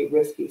also a really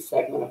risky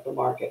segment of the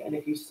market. And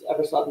if you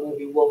ever saw the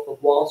movie Wolf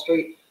of Wall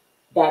Street,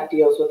 that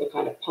deals with the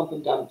kind of pump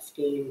and dump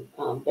scheme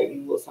that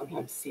you will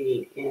sometimes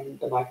see in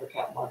the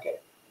microcap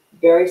market.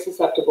 Very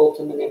susceptible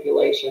to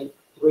manipulation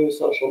through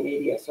social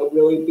media. So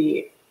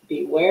really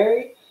be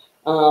wary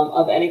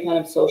of any kind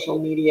of social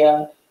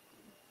media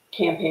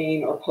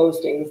campaign or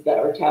postings that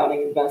are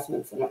touting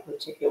investments in a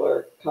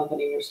particular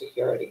company or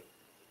security.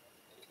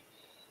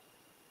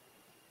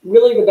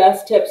 Really, the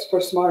best tips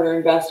for smarter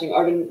investing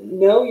are to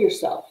know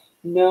yourself,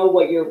 know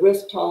what your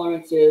risk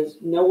tolerance is,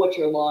 know what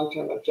your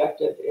long-term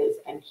objective is,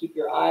 and keep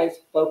your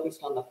eyes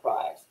focused on the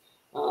prize.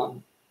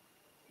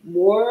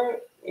 More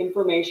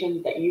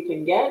information that you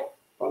can get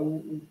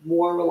from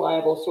more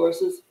reliable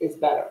sources is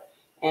better.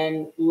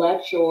 And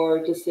let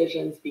your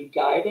decisions be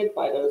guided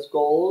by those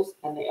goals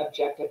and the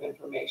objective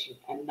information,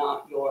 and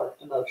not your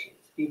emotions.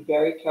 Be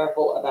very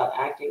careful about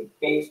acting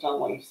based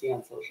on what you see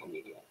on social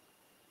media.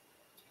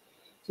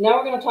 So now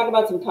we're going to talk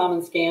about some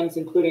common scams,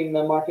 including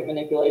the market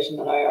manipulation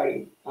that I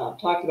already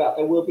talked about.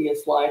 There will be a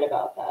slide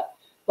about that.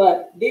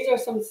 But these are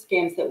some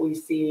scams that we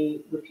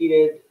see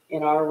repeated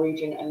in our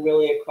region and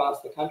really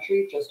across the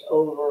country, just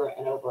over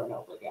and over and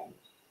over again.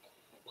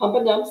 Pump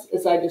and dumps,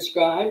 as I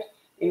described,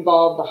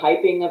 involve the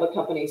hyping of a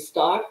company's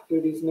stock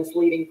through these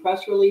misleading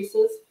press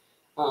releases,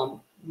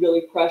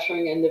 really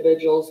pressuring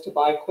individuals to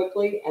buy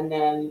quickly, and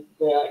then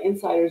the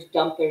insiders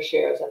dump their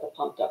shares at the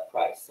pumped up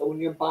price. So when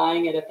you're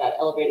buying it at that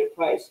elevated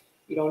price,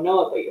 you don't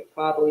know it, but you're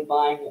probably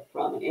buying it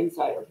from an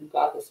insider who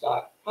got the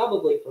stock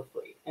probably for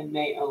free and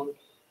may own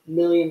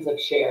millions of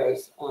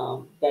shares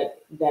that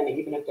then,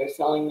 even if they're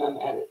selling them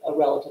at a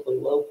relatively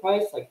low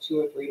price, like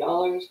 $2 or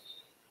 $3,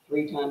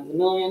 3 times a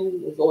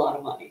million is a lot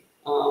of money.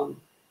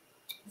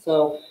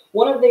 So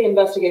one of the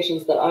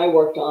investigations that I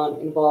worked on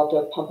involved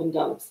a pump and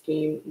dump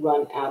scheme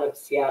run out of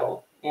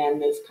Seattle.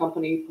 And this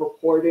company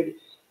purported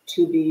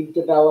to be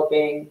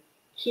developing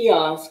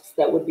kiosks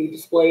that would be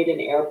displayed in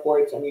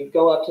airports, and you'd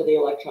go up to the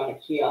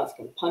electronic kiosk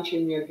and punch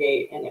in your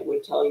gate, and it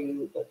would tell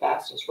you the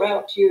fastest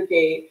route to your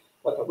gate,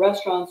 what the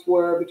restaurants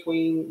were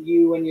between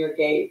you and your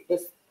gate.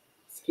 This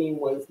scheme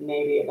was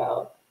maybe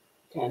about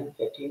 10,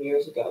 15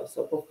 years ago.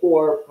 So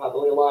before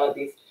probably a lot of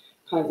these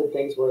kinds of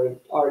things were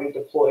already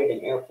deployed in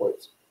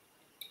airports.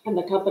 And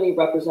the company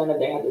represented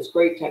they had this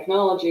great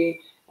technology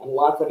and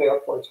lots of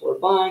airports were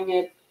buying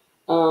it.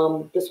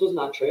 This was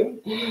not true.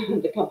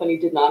 The company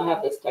did not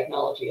have this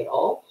technology at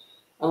all,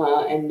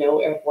 and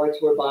no airports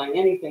were buying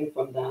anything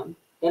from them.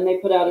 Then they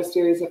put out a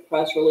series of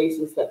press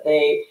releases that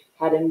they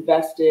had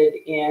invested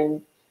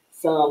in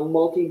some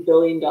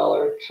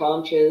multi-billion-dollar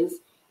tranches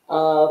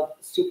of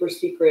super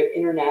secret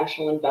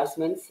international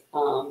investments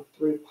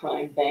through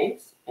prime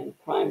banks. And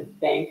prime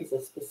bank is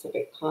a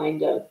specific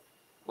kind of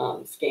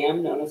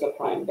scam known as a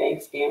prime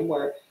bank scam,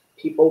 where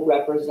people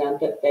represent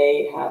that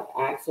they have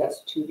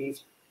access to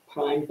these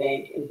prime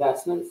bank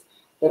investments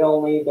that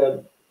only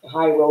the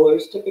high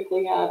rollers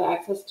typically have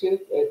access to.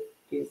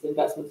 These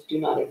investments do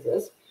not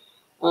exist.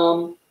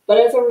 But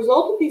as a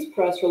result of these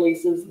press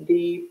releases,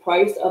 the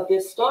price of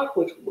this stock,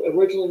 which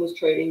originally was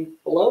trading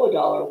below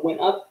 $1, went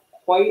up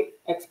quite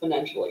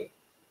exponentially.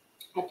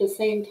 At the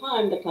same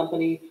time, the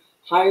company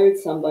hired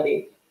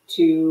somebody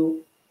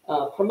to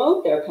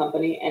promote their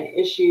company and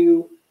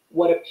issue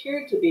what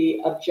appeared to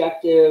be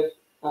objective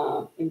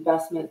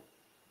investment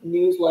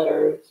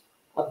newsletters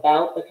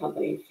about the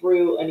company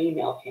through an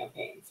email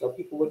campaign. So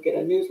people would get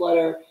a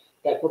newsletter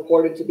that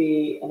purported to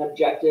be an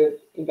objective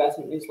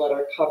investment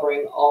newsletter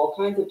covering all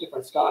kinds of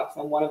different stocks.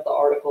 And one of the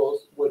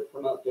articles would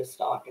promote this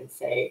stock and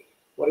say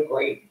what a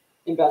great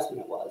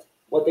investment it was.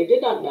 What they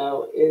did not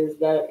know is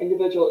that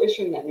individual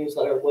issuing that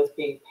newsletter was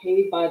being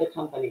paid by the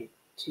company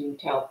to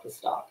tout the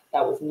stock.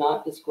 That was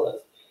not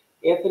disclosed.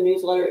 If a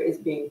newsletter is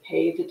being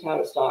paid to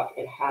tout a stock,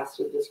 it has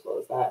to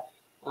disclose that,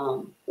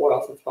 or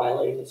else it's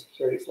violating the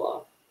securities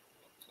law.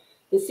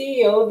 The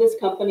CEO of this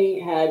company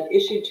had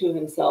issued to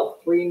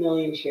himself 3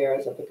 million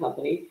shares of the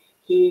company.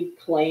 He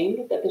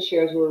claimed that the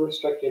shares were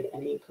restricted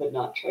and he could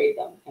not trade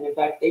them. And in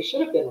fact, they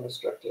should have been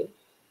restricted,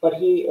 but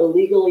he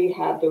illegally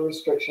had the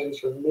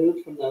restrictions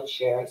removed from those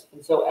shares.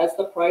 And so as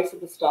the price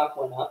of the stock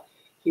went up,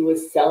 he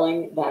was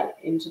selling that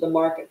into the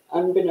market,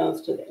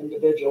 unbeknownst to the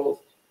individuals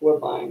who were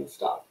buying the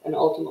stock. And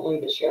ultimately,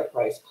 the share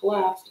price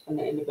collapsed and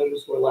the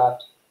individuals were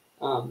left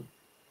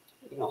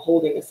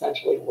holding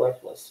essentially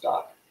worthless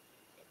stock.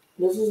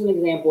 This is an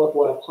example of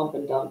what a pump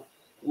and dump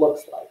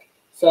looks like.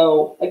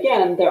 So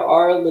again, there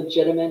are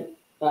legitimate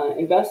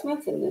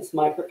investments in this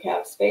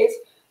microcap space,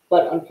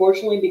 but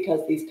unfortunately,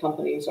 because these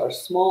companies are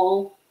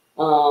small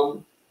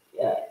and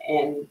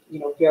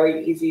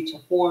very easy to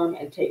form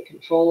and take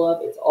control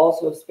of, it's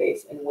also a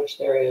space in which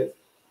there is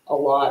a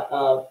lot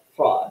of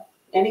fraud.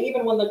 And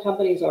even when the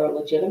companies are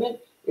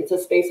legitimate, it's a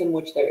space in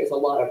which there is a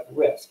lot of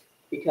risk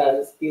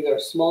because these are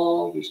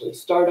small, usually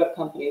startup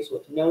companies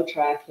with no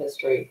track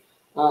history.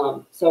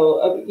 So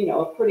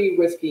a pretty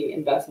risky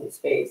investment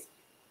space,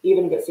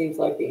 even if it seems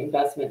like the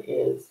investment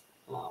is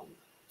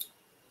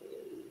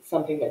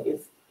something that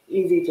is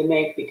easy to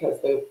make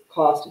because the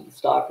cost of the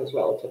stock is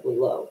relatively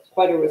low. It's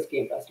quite a risky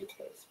investment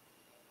space.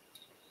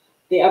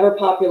 The ever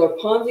popular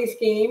Ponzi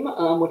scheme,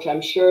 which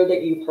I'm sure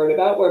that you've heard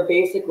about, where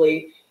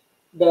basically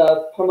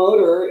the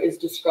promoter is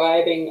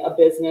describing a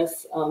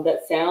business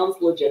that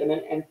sounds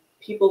legitimate and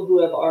people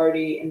who have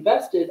already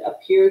invested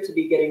appear to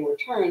be getting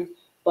returns,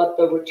 but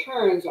the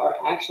returns are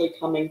actually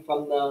coming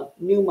from the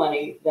new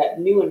money that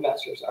new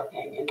investors are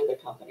paying into the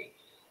company.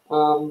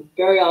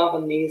 Very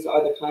often, these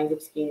are the kinds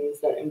of schemes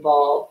that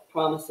involve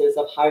promises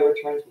of high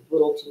returns with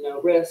little to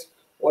no risk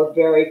or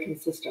very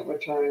consistent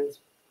returns.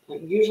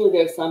 Usually,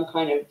 there's some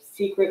kind of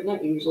secret,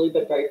 not usually,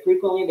 but very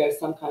frequently, there's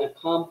some kind of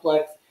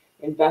complex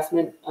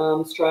investment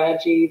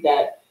strategy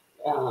that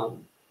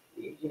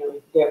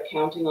they're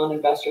counting on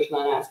investors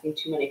not asking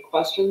too many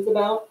questions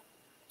about.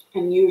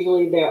 And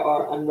usually there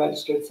are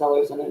unregistered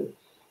sellers and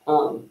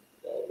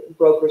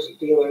brokers,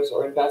 dealers,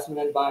 or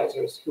investment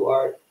advisors who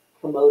are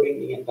promoting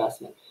the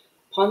investment.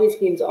 Ponzi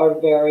schemes are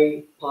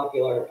very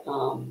popular.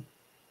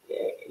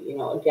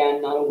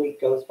 Again, not a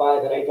week goes by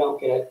that I don't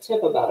get a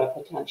tip about a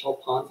potential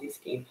Ponzi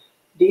scheme.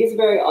 These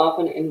very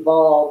often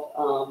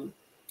involve,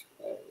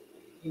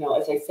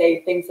 as I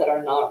say, things that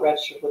are not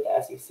registered with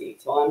the SEC.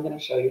 So I'm going to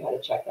show you how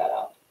to check that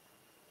out.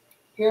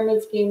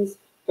 Pyramid schemes,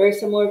 very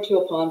similar to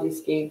a Ponzi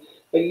scheme,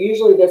 but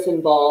usually this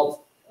involves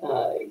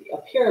a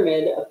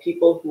pyramid of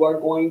people who are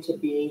going to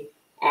be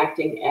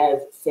acting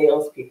as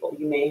salespeople.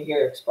 You may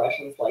hear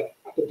expressions like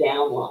the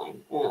downline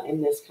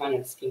in this kind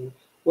of scheme,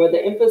 where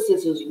the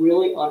emphasis is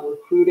really on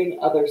recruiting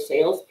other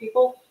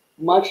salespeople,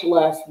 much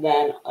less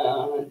than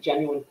a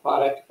genuine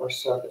product or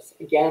service.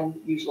 Again,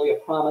 usually a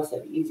promise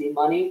of easy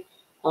money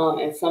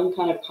and some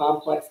kind of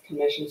complex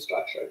commission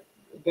structure.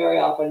 Very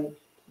often,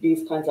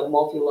 these kinds of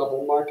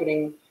multi-level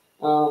marketing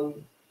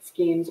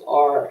schemes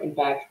are, in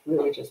fact,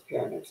 really just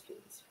pyramid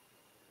schemes.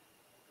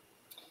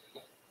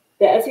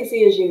 The SEC,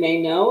 as you may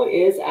know,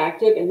 is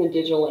active in the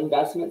digital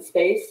investment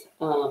space.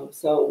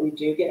 So we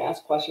do get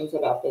asked questions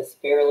about this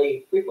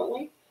fairly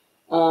frequently.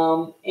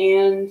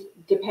 And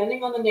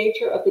depending on the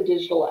nature of the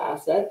digital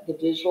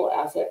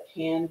asset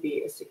can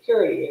be a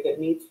security if it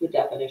meets the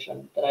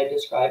definition that I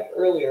described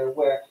earlier,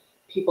 where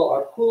people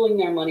are pooling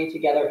their money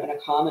together in a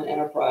common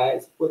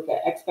enterprise with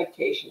the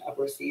expectation of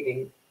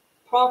receiving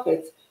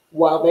profits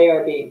while they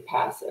are being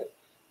passive.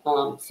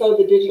 So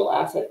the digital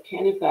asset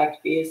can in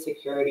fact be a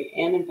security,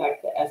 and in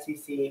fact the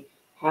SEC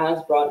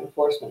has brought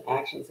enforcement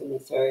actions in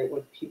this area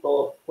where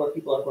people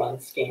have run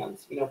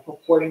scams,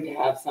 purporting to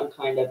have some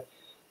kind of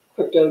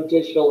crypto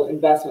digital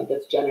investment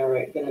that's going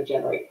to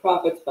generate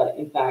profits, but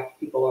in fact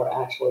people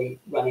are actually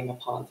running a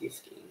Ponzi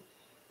scheme.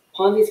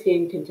 Ponzi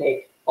scheme can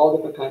take all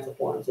different kinds of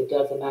forms. It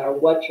doesn't matter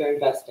what you're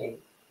investing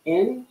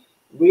in,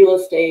 real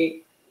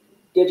estate,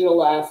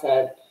 digital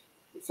asset,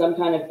 some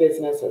kind of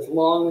business, as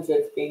long as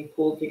it's being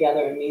pooled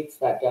together and meets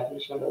that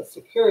definition of a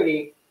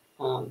security,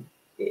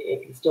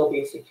 it can still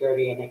be a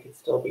security and it can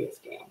still be a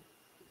scam.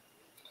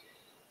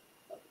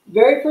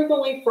 Very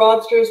frequently,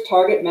 fraudsters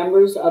target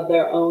members of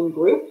their own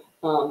group.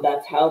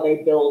 That's how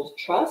they build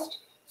trust.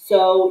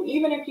 So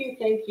even if you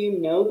think you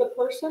know the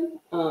person,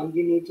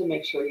 you need to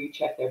make sure you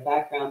check their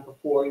background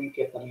before you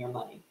give them your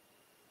money.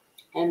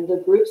 And the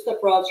groups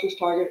that fraudsters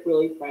target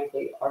really,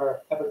 frankly,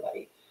 are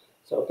everybody.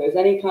 So if there's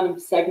any kind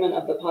of segment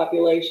of the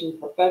population,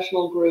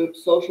 professional group,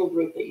 social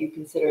group that you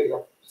consider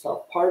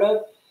yourself part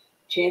of,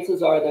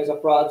 chances are there's a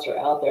fraudster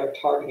out there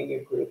targeting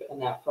your group, and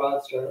that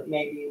fraudster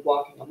may be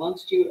walking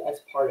amongst you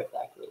as part of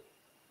that group.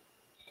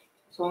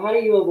 So how do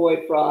you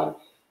avoid fraud?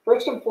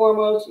 First and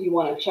foremost, you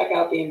want to check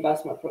out the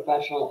investment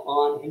professional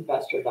on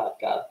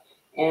investor.gov.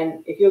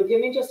 And if you'll give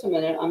me just a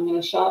minute, I'm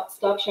going to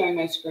stop sharing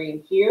my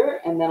screen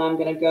here, and then I'm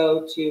going to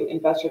go to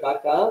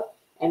investor.gov,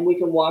 and we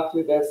can walk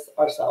through this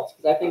ourselves,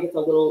 because I think it's a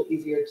little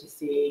easier to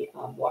see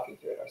walking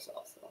through it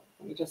ourselves. So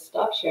let me just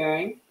stop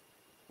sharing,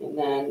 and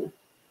then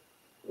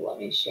let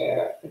me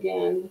share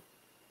again.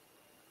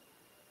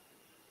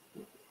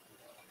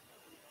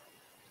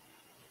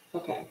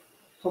 Okay,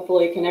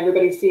 hopefully, can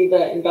everybody see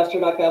the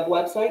investor.gov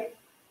website?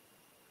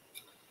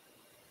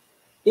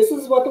 This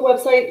is what the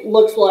website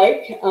looks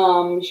like.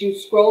 As you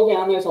scroll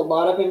down, there's a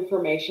lot of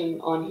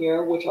information on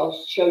here, which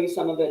I'll show you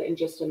some of it in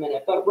just a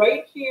minute. But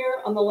right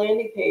here on the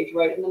landing page,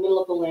 right in the middle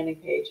of the landing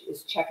page,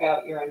 is check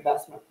out your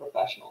investment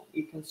professional.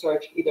 You can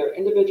search either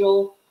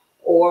individual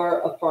or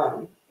a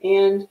firm.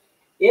 And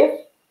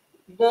if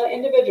the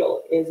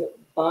individual is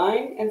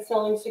buying and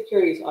selling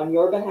securities on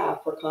your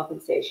behalf for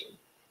compensation,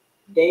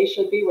 they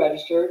should be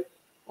registered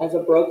as a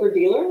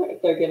broker-dealer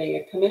if they're getting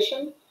a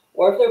commission,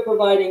 or if they're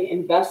providing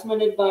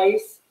investment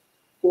advice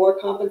for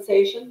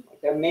compensation, like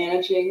they're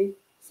managing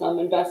some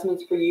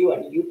investments for you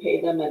and you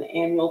pay them an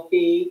annual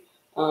fee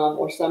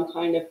or some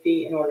kind of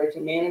fee in order to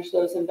manage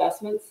those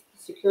investments,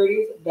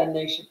 securities, then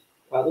they should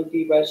probably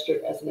be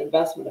registered as an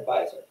investment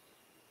advisor.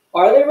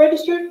 Are they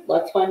registered?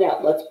 Let's find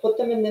out. Let's put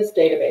them in this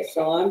database.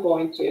 So I'm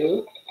going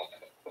to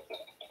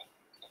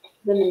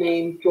put in the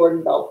name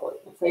Jordan Belfort.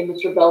 Let's say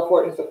Mr.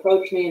 Belfort has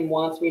approached me and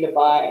wants me to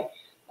buy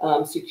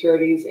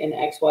securities in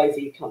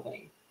XYZ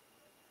company.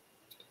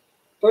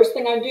 First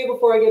thing I do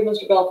before I give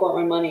Mr. Belfort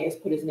my money is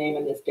put his name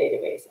in this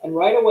database. And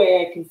right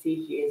away, I can see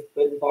he has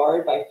been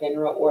barred by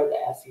FINRA or the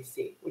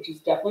SEC, which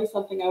is definitely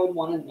something I would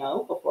want to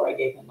know before I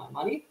gave him my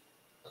money.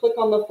 Click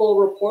on the full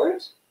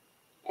report,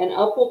 and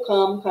up will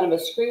come kind of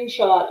a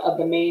screenshot of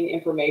the main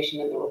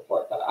information in the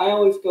report. But I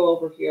always go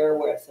over here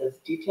where it says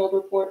detailed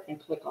report and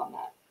click on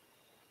that.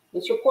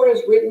 This report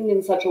is written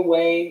in such a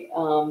way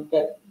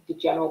that the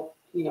general,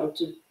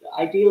 to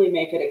ideally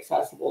make it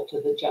accessible to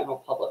the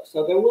general public.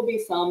 So there will be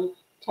some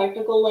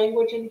technical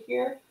language in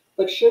here,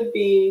 but should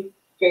be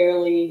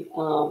fairly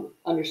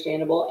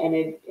understandable.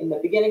 And in the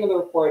beginning of the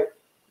report,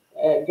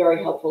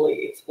 very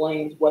helpfully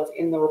explains what's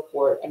in the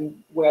report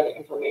and where the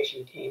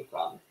information came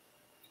from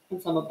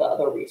and some of the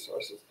other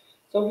resources.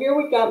 So here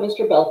we've got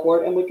Mr.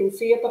 Belfort, and we can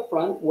see at the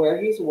front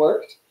where he's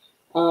worked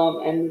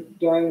and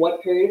during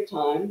what period of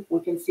time. We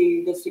can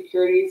see the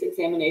securities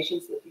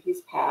examinations that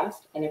he's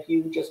passed. And if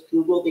you just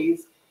Google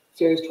these,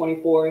 Series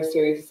 24,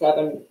 Series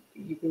 7,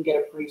 you can get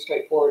a pretty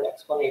straightforward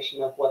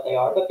explanation of what they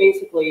are. But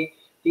basically,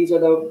 these are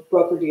the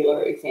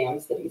broker-dealer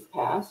exams that he's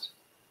passed.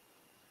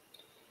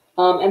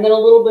 And then a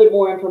little bit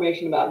more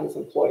information about his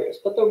employers.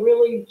 But the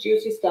really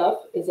juicy stuff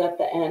is at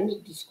the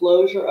end,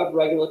 disclosure of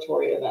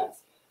regulatory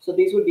events. So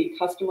these would be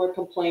customer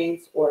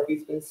complaints, or if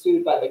he's been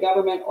sued by the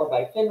government or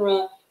by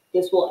FINRA,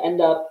 this will end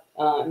up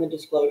in the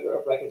disclosure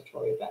of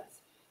regulatory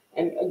events.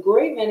 And a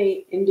great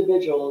many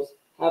individuals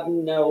have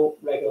no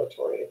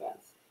regulatory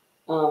events.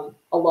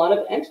 A lot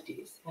of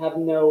entities have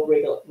no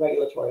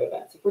regulatory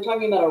events. If we're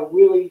talking about a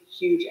really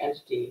huge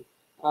entity,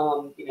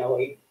 a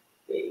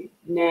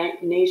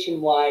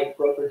nationwide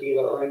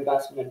broker-dealer or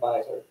investment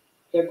advisor,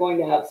 they're going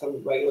to have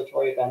some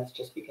regulatory events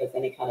just because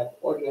any kind of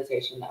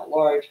organization that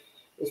large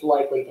is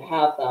likely to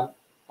have them.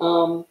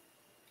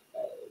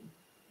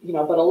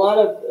 But a lot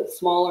of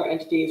smaller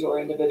entities or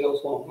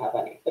individuals won't have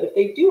any. But if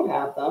they do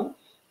have them,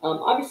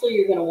 obviously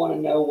you're going to want to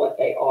know what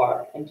they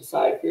are and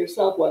decide for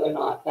yourself whether or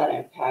not that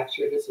impacts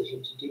your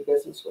decision to do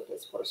business with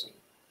this person.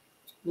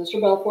 Mr.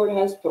 Belfort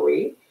has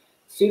 3,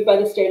 sued by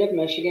the state of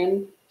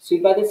Michigan,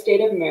 sued by the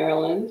state of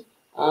Maryland,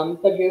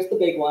 but here's the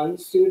big one,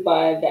 sued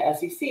by the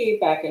SEC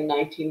back in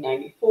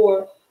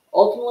 1994,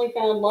 ultimately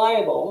found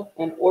liable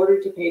and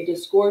ordered to pay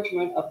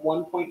disgorgement of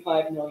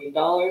 $1.5 million,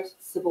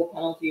 civil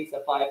penalties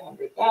of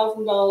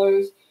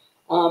 $500,000,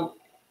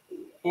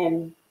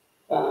 and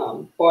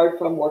barred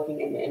from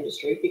working in the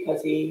industry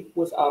because he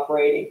was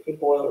operating a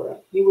boiler room.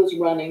 He was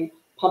running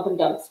pump and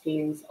dump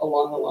schemes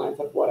along the lines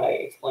of what I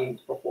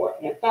explained before.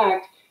 And in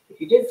fact, if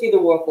you did see The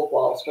Wolf of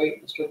Wall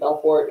Street, Mr.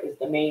 Belfort is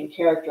the main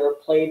character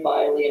played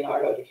by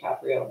Leonardo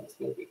DiCaprio in this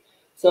movie.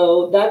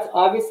 So that's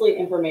obviously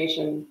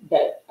information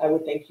that I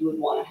would think you would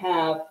want to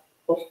have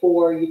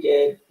before you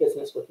did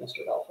business with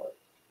Mr. Belfort.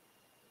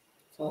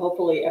 So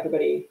hopefully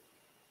everybody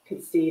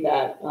could see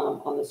that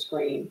on the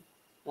screen.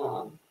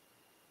 And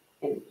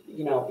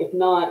if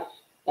not,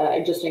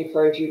 I just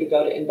encourage you to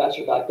go to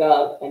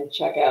investor.gov and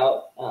check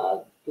out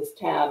this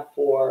tab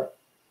for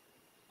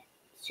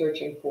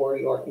searching for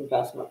your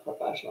investment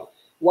professional.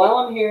 While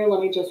I'm here, let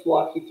me just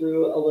walk you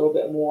through a little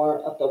bit more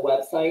of the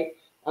website.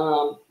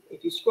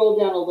 If you scroll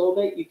down a little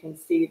bit, you can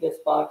see this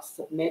box,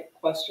 submit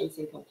questions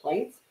and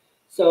complaints.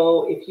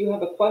 So if you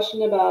have a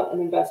question about an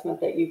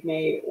investment that you've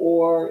made,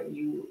 or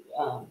you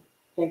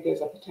think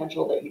there's a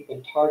potential that you've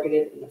been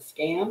targeted in a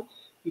scam,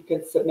 you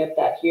can submit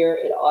that here.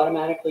 It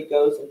automatically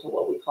goes into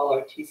what we call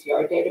our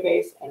TCR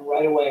database, and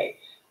right away,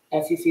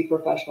 SEC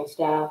professional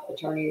staff,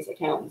 attorneys,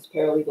 accountants,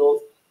 paralegals,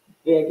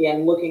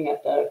 begin looking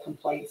at the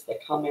complaints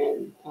that come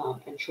in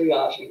and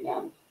triaging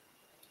them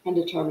and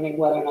determining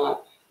whether or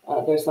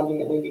not there's something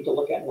that we need to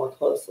look at more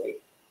closely.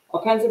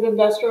 All kinds of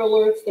investor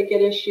alerts that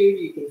get issued.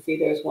 You can see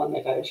there's one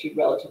that got issued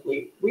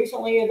relatively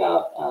recently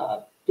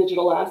about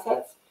digital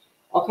assets.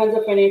 All kinds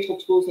of financial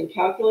tools and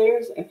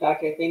calculators. In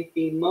fact, I think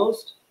the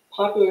most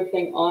popular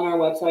thing on our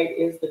website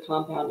is the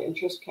compound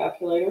interest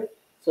calculator.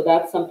 So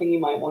that's something you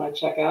might want to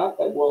check out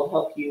that will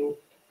help you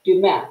do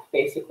math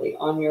basically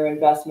on your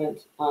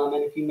investment.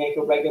 And if you make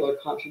a regular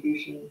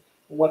contribution,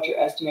 what your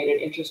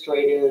estimated interest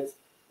rate is,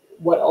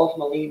 what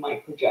ultimately you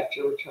might project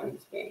your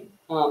returns being.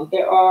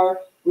 There are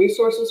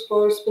resources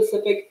for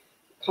specific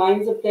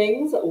kinds of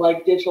things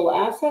like digital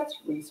assets,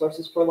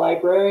 resources for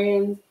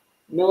librarians,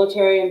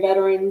 military and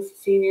veterans,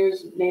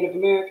 seniors, Native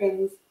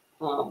Americans,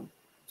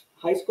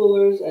 high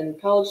schoolers and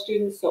college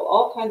students. So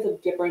all kinds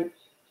of different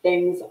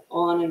things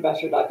on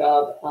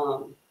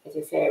investor.gov. As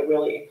I say, I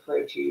really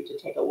encourage you to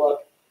take a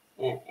look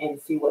and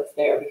see what's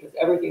there, because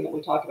everything that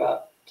we talk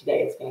about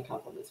today is going to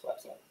come from this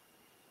website.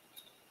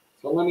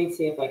 So let me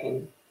see if I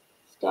can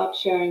stop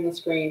sharing the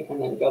screen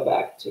and then go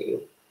back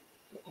to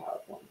the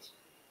PowerPoint.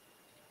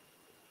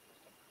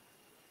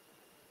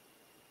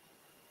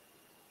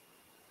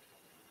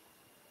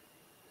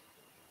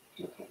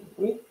 Okay, let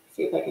me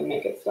see if I can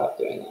make it stop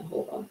doing that.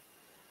 Hold on.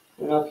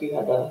 I don't know if you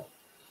had the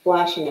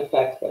flashing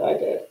effect that I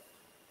did.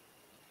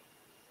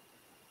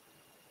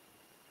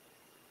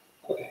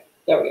 Okay,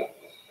 there we go.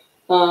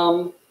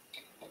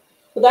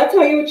 So that's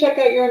how you would check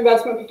out your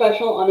investment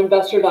professional on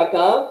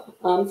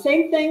investor.gov.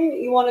 Same thing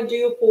you want to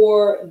do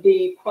for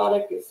the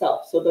product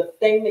itself. So the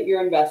thing that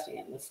you're investing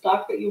in, the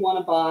stock that you want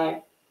to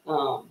buy,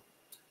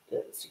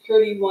 the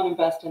security you want to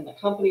invest in, the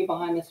company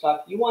behind the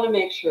stock, you want to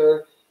make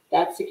sure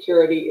that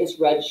security is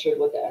registered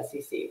with the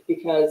SEC,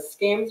 because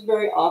scams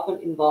very often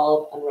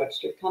involve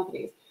unregistered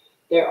companies.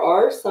 There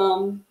are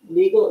some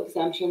legal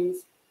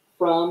exemptions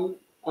from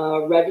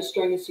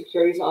registering a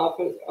securities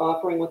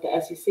offering with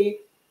the SEC,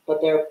 but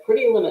they're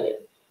pretty limited.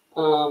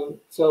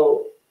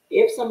 So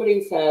if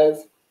somebody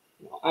says,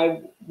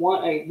 I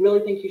really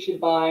think you should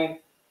buy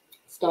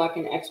stock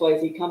in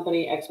XYZ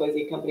company.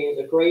 XYZ company is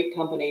a great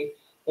company.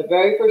 The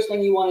very first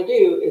thing you want to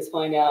do is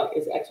find out,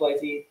 is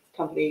XYZ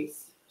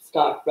company's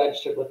stock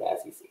registered with the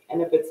SEC?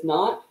 And if it's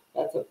not,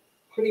 that's a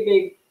pretty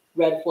big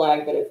red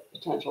flag that it's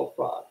potential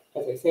fraud.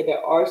 As I say,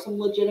 there are some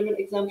legitimate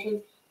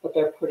exemptions, but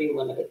they're pretty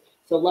limited.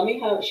 So let me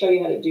show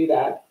you how to do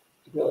that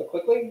really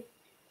quickly.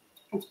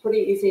 It's pretty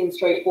easy and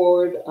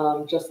straightforward,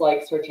 just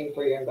like searching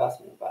for your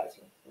investment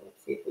advisor. So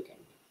let's see if we can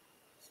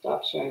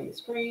stop sharing the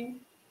screen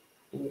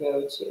and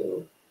go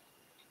to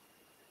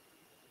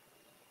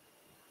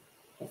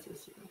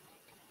SEC.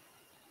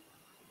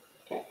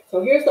 Okay,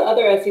 so here's the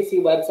other SEC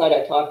website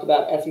I talked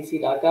about,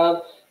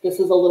 sec.gov.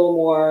 This is a little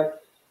more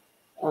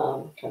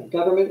kind of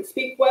government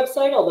speak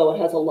website, although it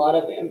has a lot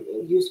of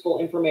useful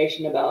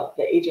information about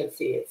the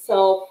agency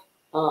itself,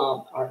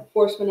 our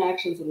enforcement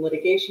actions and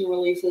litigation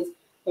releases.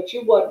 But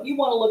what you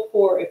want to look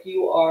for if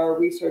you are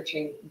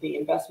researching the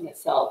investment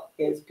itself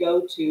is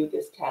go to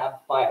this tab,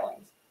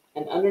 Filings.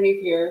 And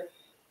underneath here,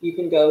 you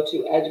can go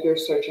to Edgar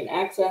Search and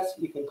Access.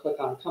 You can click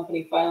on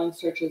Company Filing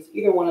Searches.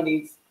 Either one of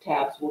these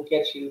tabs will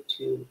get you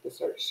to the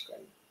search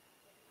screen.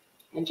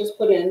 And just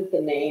put in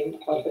the name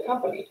of the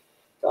company.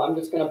 So I'm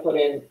just going to put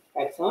in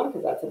Exxon,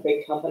 because that's a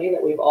big company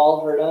that we've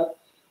all heard of.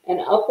 And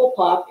up will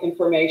pop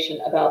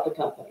information about the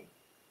company.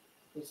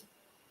 There's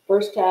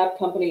first tab,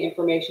 company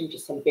information,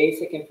 just some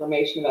basic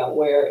information about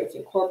where it's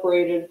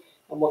incorporated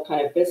and what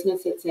kind of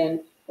business it's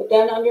in. But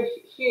then under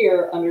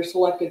here, under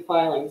selected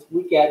filings,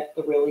 we get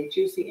the really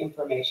juicy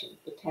information,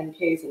 the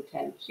 10Ks and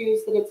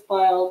 10Qs that it's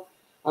filed,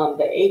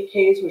 the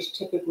 8Ks, which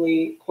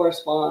typically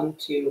correspond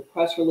to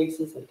press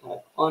releases and kind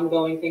of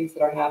ongoing things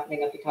that are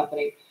happening at the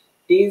company.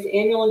 These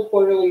annual and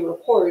quarterly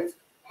reports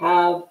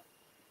have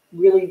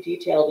really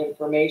detailed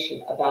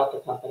information about the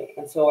company,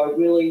 and so are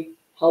really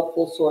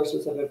helpful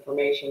sources of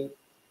information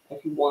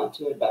if you want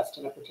to invest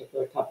in a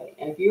particular company.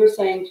 And if you're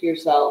saying to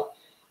yourself,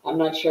 I'm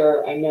not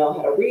sure I know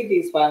how to read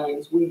these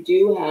filings, we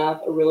do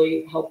have a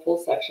really helpful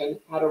section,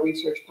 How to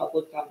Research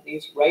Public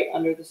Companies, right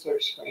under the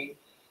search screen,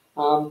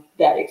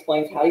 that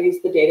explains how to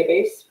use the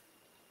database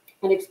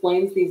and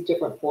explains these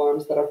different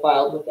forms that are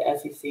filed with the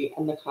SEC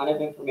and the kind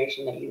of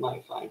information that you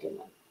might find in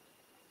them.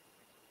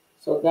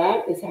 So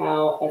that is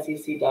how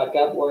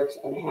sec.gov works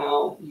and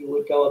how you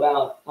would go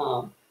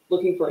about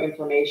looking for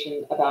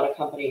information about a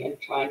company and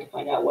trying to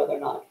find out whether or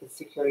not the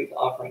securities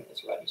offering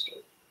is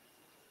registered.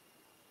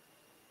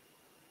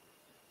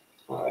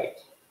 All right,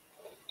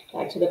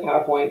 back to the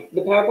PowerPoint.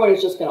 The PowerPoint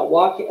is just going to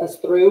walk us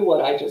through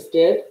what I just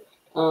did.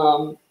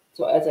 So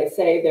as I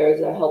say, there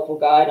is a helpful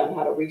guide on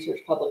how to research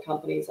public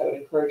companies. I would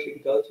encourage you to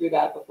go through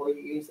that before you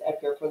use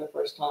EDGAR for the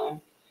first time.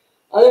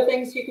 Other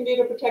things you can do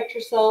to protect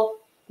yourself: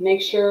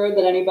 make sure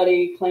that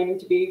anybody claiming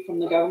to be from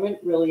the government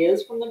really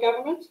is from the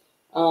government.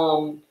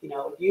 You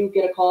know, if you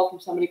get a call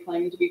from somebody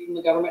claiming to be from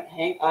the government,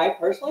 I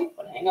personally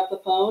would hang up the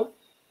phone,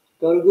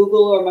 go to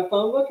Google or my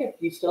phone book. If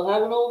you still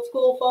have an old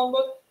school phone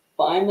book,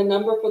 find the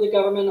number for the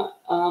government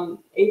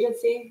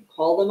agency,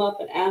 call them up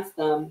and ask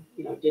them,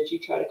 you know, did you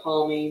try to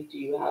call me?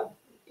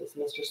 Does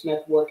Mr.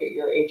 Smith work at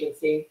your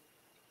agency?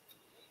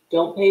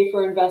 Don't pay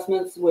for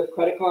investments with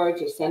credit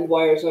cards or send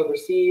wires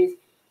overseas.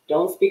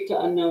 Don't speak to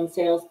unknown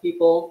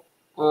salespeople,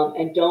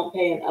 and don't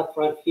pay an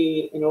upfront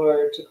fee in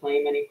order to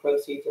claim any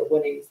proceeds or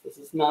winnings. This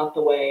is not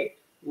the way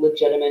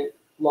legitimate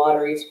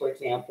lotteries, for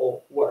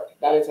example, work.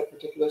 That is a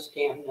particular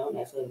scam known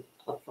as an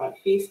upfront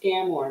fee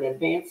scam or an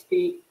advance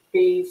fee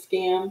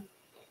scam.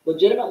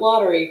 Legitimate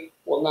lottery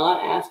will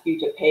not ask you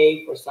to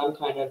pay for some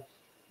kind of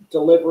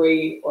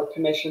delivery or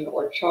commission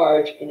or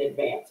charge in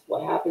advance.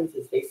 What happens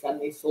is they send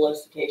these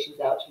solicitations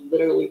out to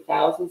literally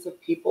thousands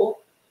of people.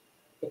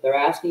 If they're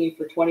asking you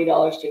for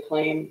 $20 to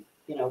claim,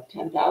 you know,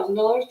 $10,000,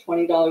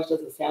 $20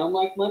 doesn't sound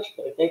like much,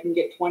 but if they can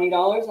get $20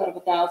 out of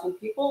 1,000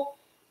 people,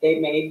 they've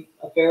made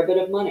a fair bit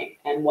of money.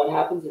 And what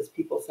happens is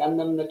people send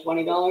them the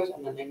 $20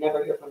 and then they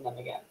never hear from them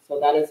again. So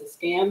that is a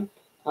scam.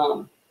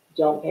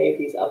 Don't pay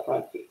these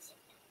upfront fees.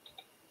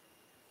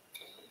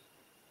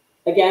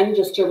 Again,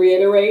 just to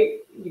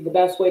reiterate, the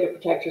best way to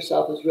protect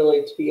yourself is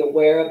really to be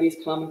aware of these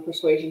common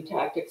persuasion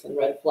tactics and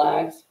red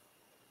flags.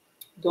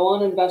 Go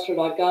on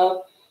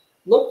investor.gov,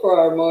 look for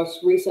our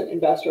most recent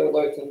investor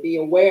alerts, and be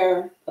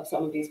aware of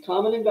some of these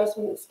common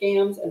investment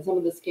scams and some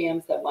of the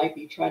scams that might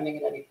be trending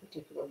at any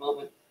particular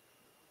moment.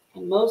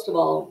 And most of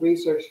all,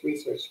 research,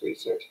 research,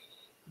 research.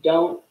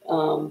 Don't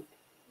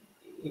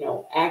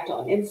act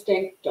on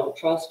instinct. Don't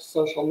trust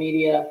social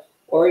media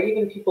or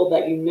even people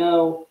that you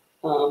know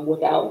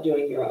without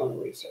doing your own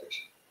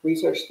research.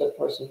 Research the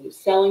person who's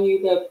selling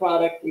you the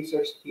product,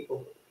 research the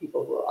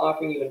people who are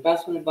offering you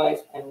investment advice,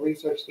 and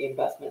research the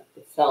investment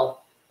itself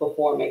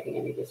before making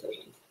any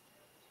decisions.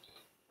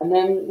 And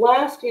then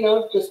last,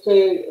 just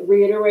to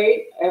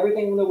reiterate,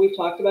 everything that we've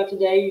talked about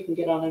today, you can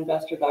get on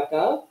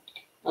investor.gov,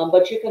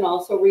 but you can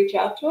also reach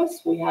out to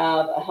us. We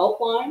have a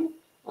helpline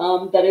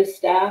that is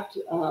staffed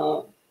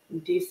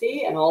in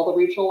DC and all the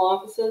regional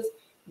offices.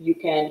 You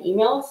can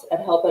email us at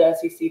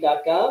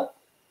help@sec.gov.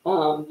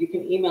 You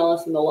can email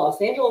us in the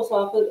Los Angeles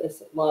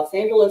office,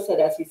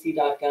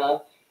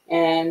 losangeles@sec.gov.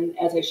 And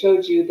as I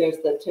showed you, there's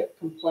the tip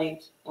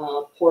complaint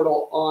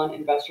portal on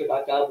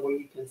investor.gov where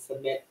you can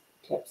submit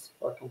tips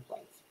or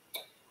complaints.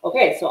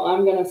 Okay, so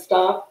I'm going to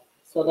stop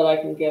so that I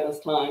can give us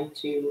time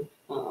to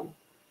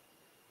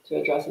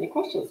address any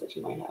questions that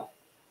you might have.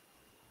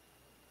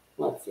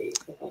 Let's see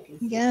if I can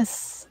see.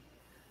 Yes.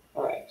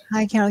 All right.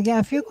 Hi, Carol. Yeah,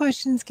 a few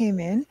questions came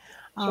in.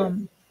 Sure.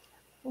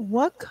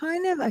 What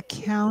kind of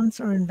accounts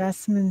or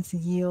investments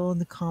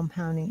yield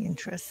compounding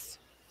interest?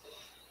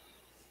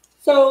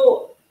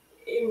 So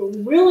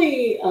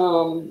really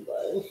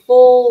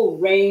full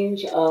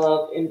range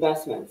of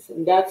investments,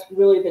 and that's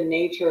really the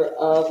nature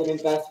of an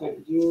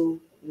investment. You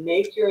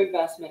make your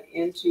investment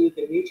into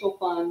the mutual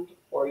fund,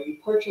 or you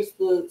purchase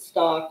the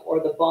stock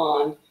or the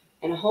bond,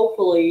 and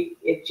hopefully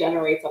it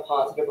generates a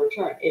positive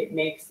return. It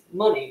makes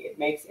money, it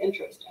makes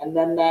interest, and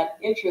then that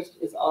interest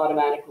is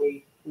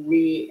automatically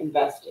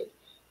reinvested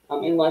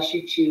unless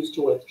you choose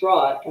to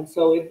withdraw it. And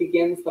so it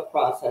begins the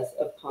process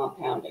of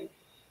compounding.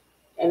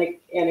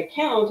 An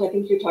account, I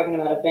think you're talking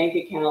about a bank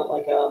account,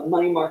 like a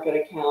money market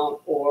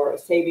account or a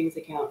savings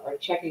account or a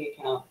checking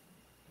account.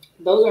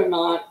 Those are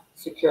not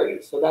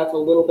securities. So that's a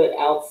little bit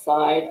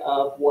outside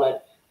of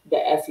what the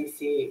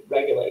SEC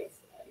regulates.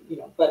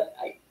 But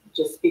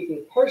just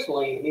speaking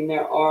personally, I mean,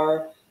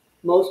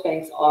 most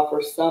banks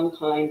offer some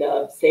kind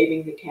of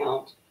savings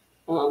account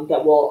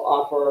that will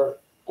offer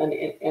an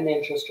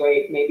interest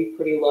rate, maybe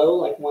pretty low,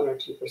 like 1 or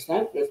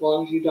 2%. But as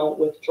long as you don't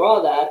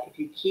withdraw that, if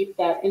you keep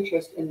that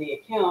interest in the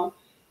account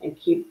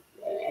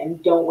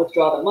and don't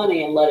withdraw the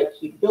money and let it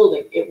keep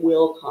building, it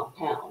will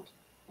compound.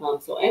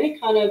 So any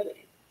kind of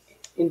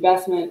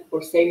investment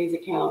or savings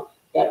account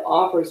that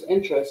offers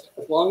interest,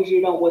 as long as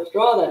you don't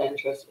withdraw that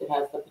interest, it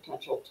has the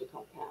potential to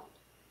compound.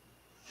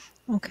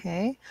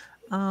 Okay.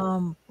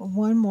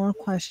 One more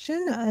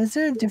question. Is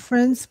there a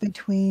difference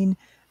between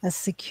a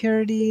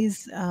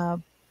securities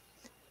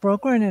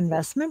broker and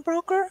investment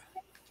broker?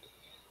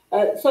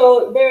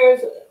 So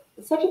there's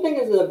such a thing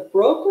as a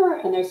broker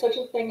and there's such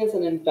a thing as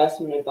an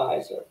investment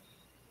advisor.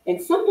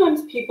 And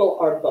sometimes people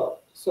are both.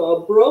 So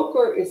a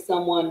broker is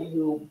someone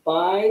who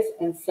buys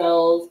and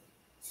sells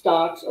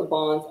stocks or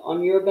bonds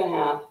on your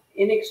behalf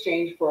in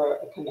exchange for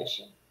a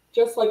commission.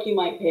 Just like you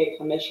might pay a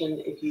commission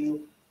if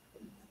you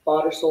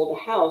bought or sold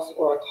a house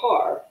or a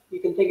car, you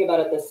can think about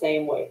it the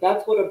same way.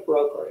 That's what a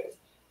broker is.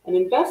 An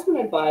investment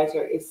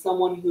advisor is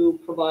someone who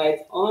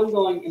provides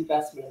ongoing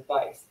investment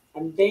advice,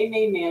 and they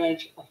may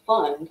manage a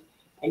fund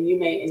and you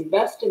may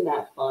invest in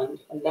that fund,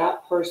 and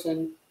that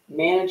person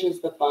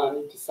manages the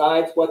fund,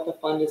 decides what the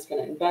fund is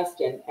going to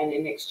invest in, and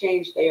in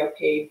exchange, they are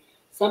paid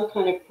some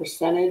kind of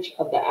percentage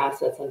of the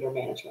assets under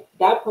management.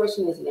 That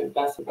person is an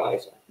investment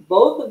advisor.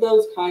 Both of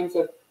those kinds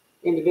of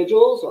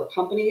individuals or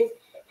companies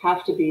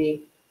have to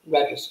be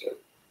registered.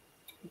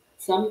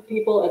 Some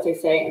people, as I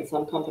say, and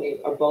some companies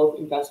are both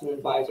investment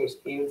advisors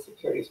and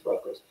securities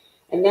brokers.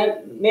 And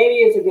that maybe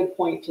is a good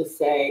point to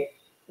say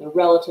the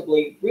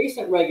relatively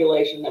recent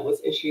regulation that was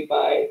issued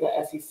by the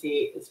SEC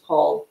is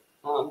called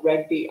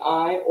Reg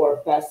BI, or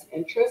best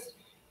interest.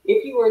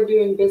 If you are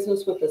doing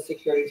business with a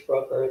securities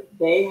broker,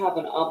 they have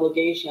an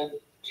obligation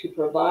to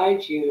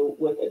provide you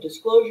with a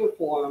disclosure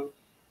form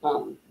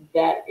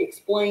that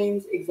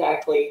explains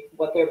exactly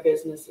what their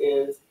business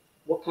is,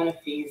 what kind of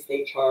fees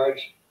they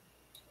charge.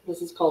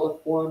 This is called a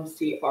Form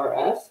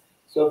CRS.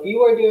 So if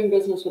you are doing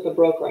business with a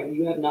broker and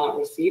you have not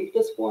received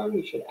this form,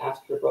 you should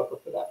ask your broker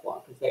for that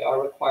form, because they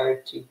are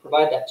required to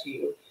provide that to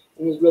you.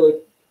 And this really,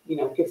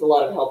 gives a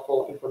lot of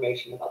helpful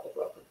information about the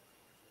broker.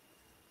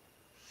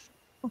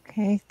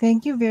 Okay,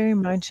 thank you very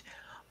much.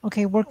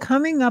 Okay, we're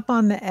coming up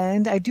on the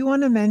end. I do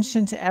want to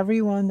mention to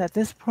everyone that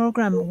this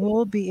program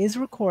is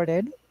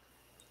recorded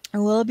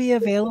and will be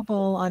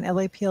available on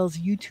LAPL's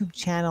YouTube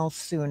channel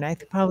soon. I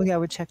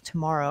would check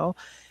tomorrow.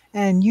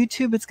 And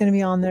YouTube, it's going to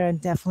be on there,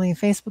 and definitely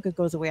Facebook, it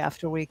goes away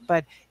after a week,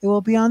 but it will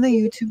be on the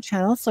YouTube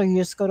channel. So you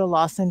just go to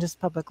Los Angeles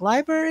Public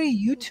Library,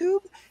 YouTube,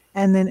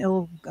 and then it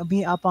will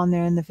be up on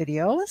there in the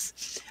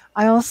videos.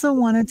 I also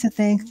wanted to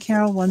thank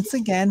Carol once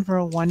again for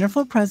a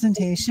wonderful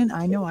presentation.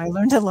 I know I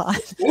learned a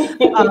lot.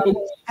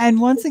 And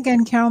once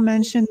again, Carol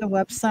mentioned the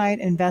website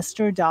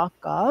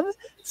investor.gov.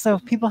 So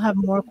if people have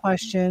more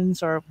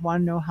questions or want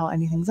to know how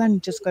anything's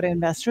done, just go to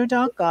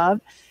investor.gov.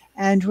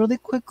 And really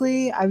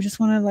quickly, I just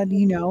want to let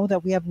you know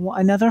that we have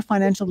another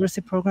financial literacy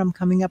program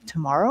coming up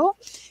tomorrow.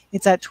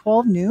 It's at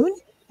 12 noon,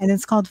 and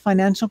it's called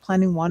Financial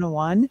Planning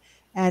 101.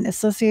 And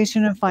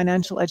Association of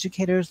Financial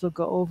Educators will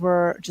go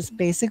over just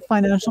basic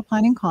financial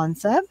planning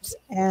concepts.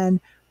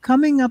 And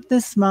coming up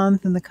this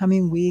month, in the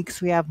coming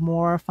weeks, we have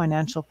more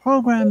financial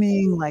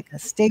programming like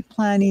estate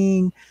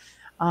planning,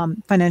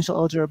 financial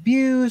elder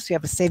abuse. We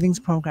have a savings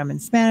program in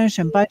Spanish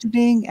and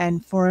budgeting.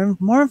 And for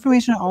more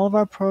information on all of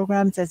our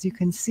programs, as you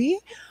can see,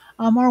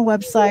 our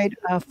website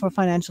for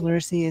financial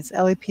literacy is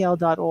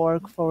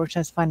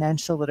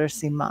lapl.org/financial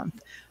literacy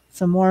month.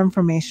 So more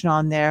information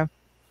on there.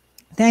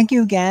 Thank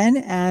you again,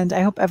 and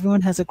I hope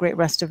everyone has a great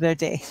rest of their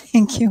day.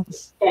 Thank you.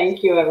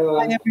 Thank you,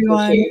 everyone. Bye,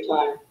 everyone. Appreciate your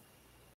time.